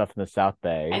lot of stuff in the South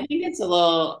Bay. I think it's a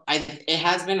little. It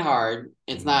has been hard.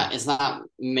 It's not. It's not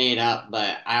made up,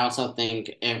 but I also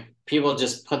think if people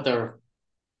just put the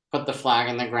flag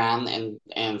in the ground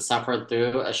and suffered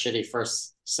through a shitty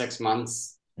first 6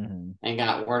 months and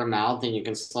got word of mouth, and you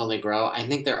can slowly grow. I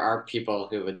think there are people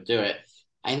who would do it.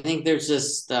 I think there's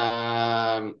just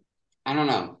I don't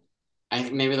know. I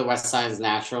think maybe the West Side is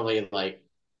naturally like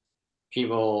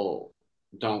people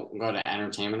don't go to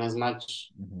entertainment as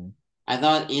much. I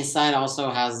thought East Side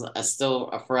also has still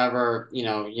a forever,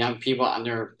 young people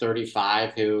under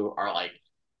 35 who are like,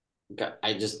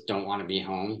 I just don't want to be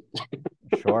home.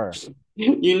 Sure.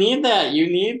 You need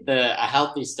a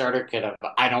healthy starter kit of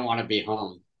I don't want to be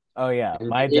home. Oh yeah,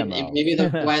 my demo. Maybe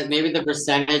the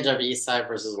percentage of East Side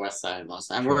versus West Side.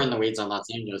 We're in the weeds on Los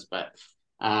Angeles, but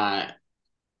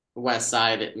West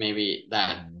Side maybe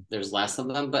that there's less of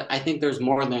them, but I think there's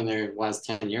more than there was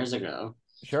 10 years ago.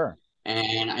 Sure.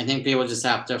 And I think people just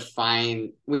have to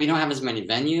find. We don't have as many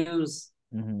venues.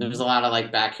 There's a lot of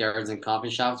like backyards and coffee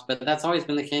shops, but that's always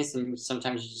been the case, and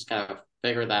sometimes you just gotta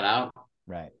figure that out.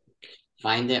 Right.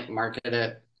 Find it, market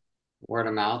it, word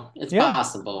of mouth. It's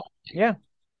possible. Yeah.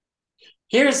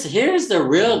 Here's the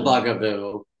real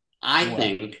bugaboo, I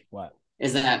think. What?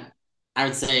 Is that I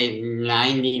would say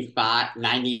 95,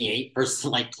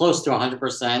 98%, like close to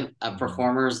 100% of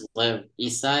performers live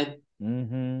East Side.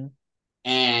 And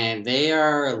they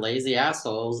are lazy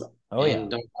assholes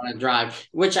and don't want to drive,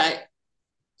 which I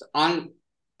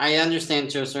understand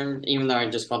to a certain, even though I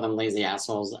just call them lazy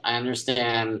assholes, I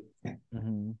understand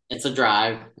it's a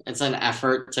drive. It's an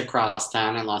effort to cross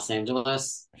town in Los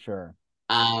Angeles. Sure.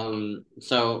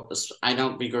 So I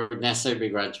don't necessarily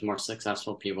begrudge more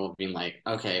successful people being like,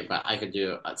 okay, but I could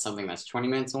do something that's 20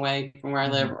 minutes away from where I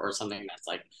live, or something that's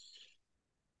like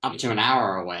up to an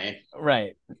hour away.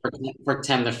 Right. For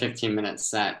 10 to 15 minutes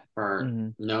set for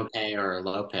no pay or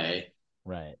low pay.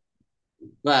 Right.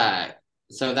 But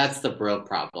so that's the real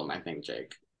problem, I think,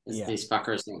 Jake. These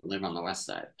fuckers don't live on the West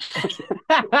Side.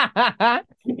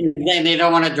 They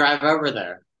don't want to drive over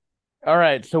there. All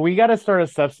right, so we got to start a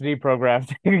subsidy program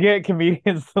to get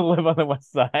comedians to live on the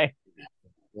West Side.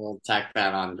 We'll tack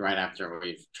that on right after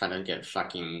we try to get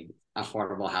fucking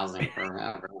affordable housing for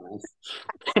everyone else.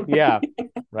 Yeah,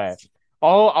 right.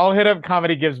 I'll hit up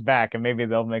Comedy Gives Back, and maybe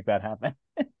they'll make that happen.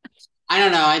 I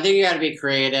don't know. I think you got to be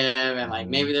creative, and like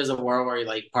maybe there's a world where you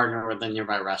like partner with a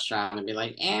nearby restaurant and be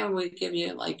like, we give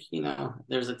you like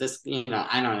there's a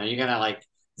I don't know. You gotta like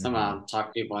somehow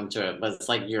talk people into it, but it's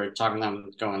like you're talking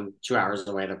them going 2 hours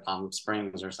away to Palm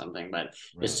Springs or something, but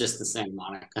it's just the Santa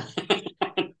Monica.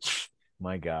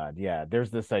 My God, yeah. There's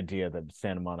this idea that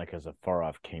Santa Monica is a far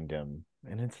off kingdom,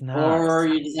 and it's not. Or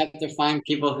you just have to find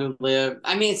people who live.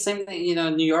 I mean, same thing.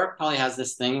 New York probably has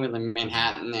this thing with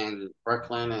Manhattan and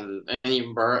Brooklyn and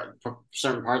even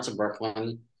certain parts of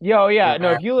Brooklyn. No,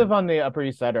 if you live on the Upper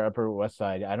East Side or Upper West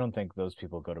Side, I don't think those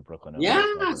people go to Brooklyn.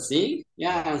 See?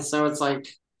 Yeah, so it's like,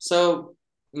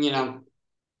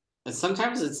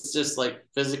 sometimes it's just like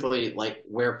physically like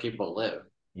where people live.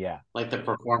 Yeah. Like the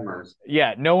performers.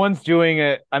 Yeah, no one's doing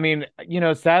it. I mean,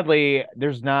 sadly,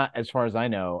 there's not, as far as I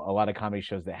know, a lot of comedy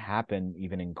shows that happen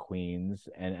even in Queens.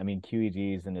 And I mean,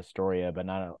 QED's in Astoria, but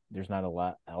there's not a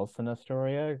lot else in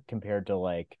Astoria compared to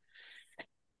like,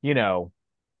 Gowanus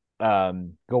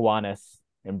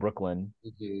in Brooklyn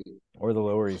or the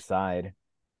Lower East Side.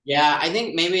 Yeah, I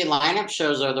think maybe lineup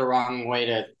shows are the wrong way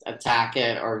to attack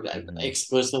it, or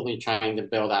exclusively trying to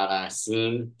build out a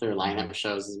scene through lineup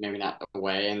shows is maybe not the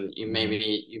way. And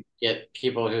you get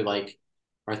people who like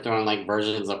are throwing like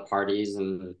versions of parties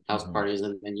and house parties,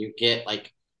 and you get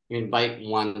like you invite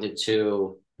 1 to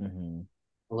 2 a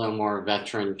little more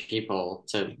veteran people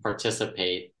to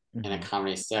participate in a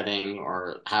comedy setting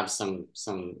or have some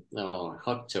little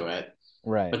hook to it.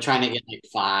 Right. But trying to get like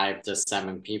 5 to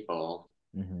 7 people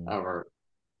over,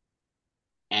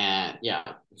 and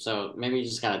so maybe you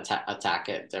just gotta attack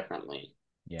it differently.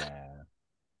 Yeah.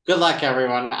 Good luck,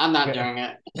 everyone. I'm not doing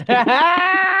it.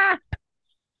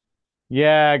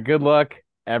 Yeah, good luck.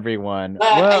 everyone.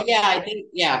 Yeah, I think,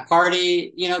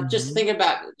 party, just think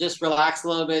about, just relax a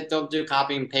little bit. Don't do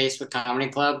copy and paste with comedy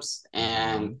clubs,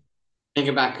 and think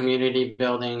about community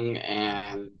building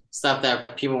and stuff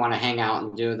that people want to hang out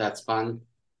and do that's fun.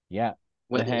 Yeah.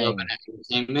 With a little bit of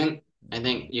entertainment, I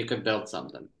think you could build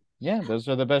something. Yeah, those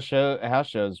are the best house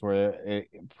shows where it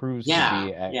proves to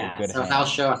be a good hang.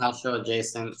 House show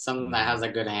adjacent, something that has a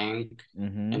good hang.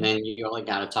 And then you only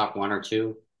got to talk one or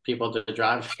two people to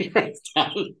drive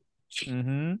down.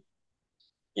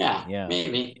 Yeah,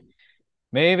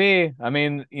 maybe. I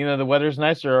mean, the weather's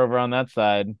nicer over on that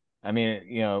side. I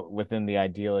mean, within the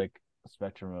idyllic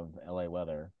spectrum of LA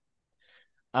weather.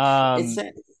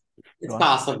 It's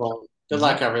possible. Good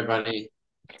luck, everybody.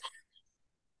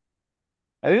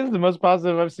 I think this is the most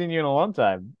positive I've seen you in a long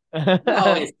time.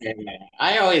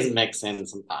 I always mix in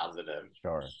some positive.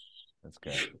 Sure. That's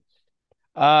good.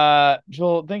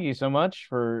 Joel, thank you so much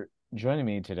for joining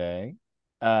me today.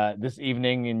 This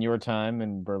evening in your time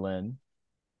in Berlin.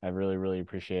 I really, really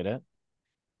appreciate it.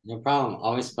 No problem.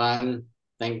 Always fun.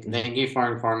 Thank you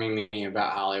for informing me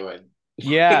about Hollywood.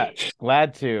 Yeah,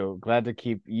 glad to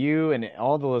keep you and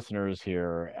all the listeners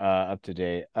here up to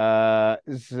date.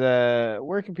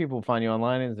 Where can people find you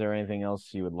online? Is there anything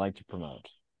else you would like to promote?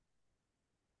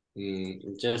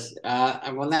 Just now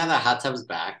that Hot Tub's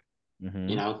back,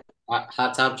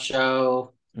 Hot Tub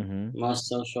Show, most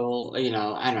social,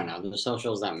 I don't know the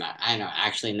socials that matter. I know,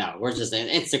 actually, no, we're just in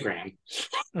Instagram.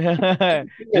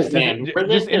 just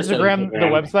Instagram, the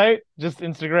website, just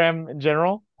Instagram in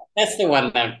general. That's the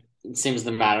one that seems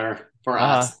to matter for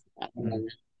us. And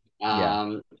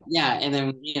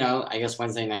then I guess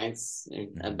Wednesday nights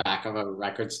at the back of a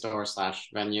record store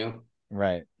 / venue.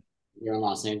 Right. You're in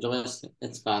Los Angeles.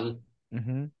 It's fun.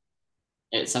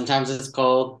 Sometimes it's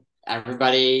cold.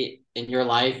 Everybody in your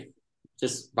life,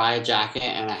 just buy a jacket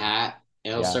and a hat.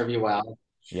 It'll serve you well.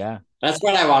 Yeah. That's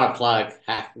what I want to plug.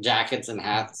 Jackets and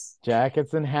hats.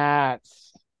 Jackets and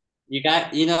hats. You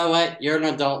know what? You're an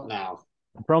adult now.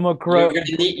 Promo code.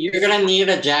 You're gonna need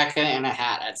a jacket and a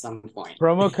hat at some point.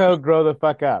 Promo code grow the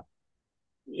fuck up.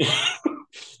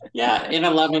 Yeah, in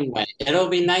a loving way. It'll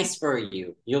be nice for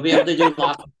you. You'll be able to do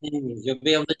lots of things. You'll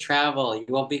be able to travel. You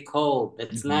won't be cold.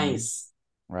 It's nice.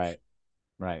 Right.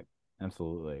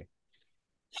 Absolutely.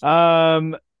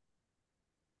 I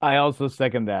also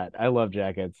second that. I love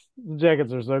jackets.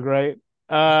 Jackets are so great.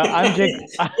 I'm Jake.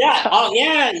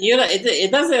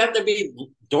 It doesn't have to be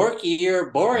dorky or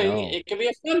boring. No. It could be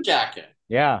a fun jacket.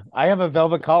 Yeah, I have a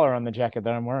velvet collar on the jacket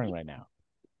that I'm wearing right now.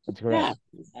 It's great. Yeah,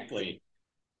 exactly.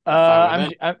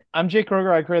 I'm Jake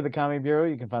Kroger. I create the Comedy Bureau.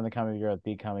 You can find the Comedy Bureau at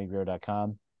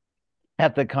thecomedybureau.com.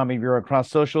 At the Comedy Bureau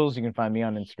across socials. You can find me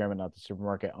on Instagram at Not the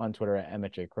Supermarket, on Twitter at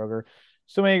 @Kroger.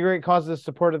 So many great causes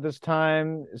support at this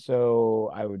time. So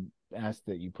I would ask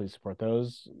that you please support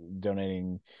those.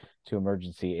 Donating to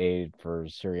emergency aid for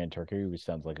Syria and Turkey, which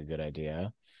sounds like a good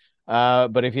idea.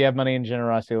 But if you have money and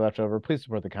generosity left over, please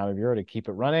support the Comedy Bureau to keep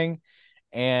it running.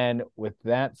 And with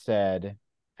that said,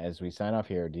 as we sign off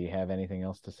here, do you have anything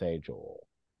else to say, Joel?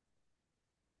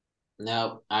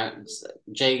 No,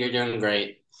 Jay, you're doing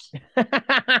great.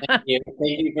 Thank you.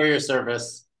 Thank you for your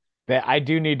service. I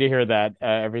do need to hear that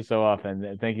every so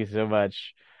often. Thank you so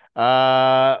much.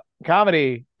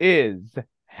 Comedy is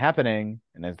happening,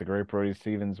 and as the great Brody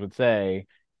Stevens would say,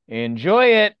 enjoy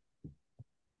it.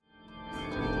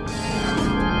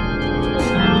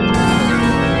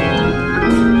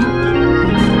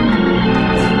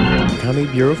 Comedy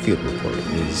Bureau Field Report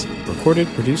is recorded,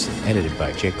 produced, and edited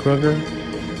by Jake Kroger.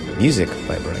 Music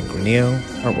by Brian Granillo.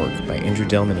 Artwork by Andrew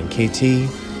Delman and KT.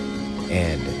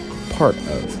 And part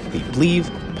of the Believe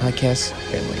podcast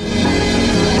family.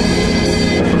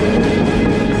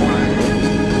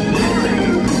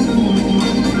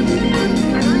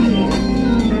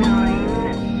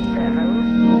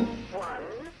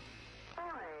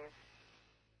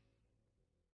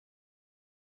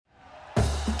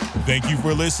 Thank you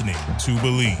for listening to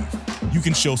Believe. You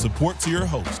can show support to your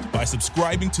host by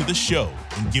subscribing to the show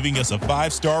and giving us a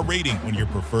 5-star rating on your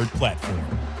preferred platform.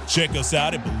 Check us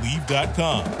out at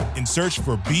Believe.com and search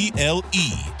for BLEAV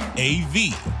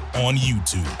on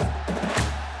YouTube.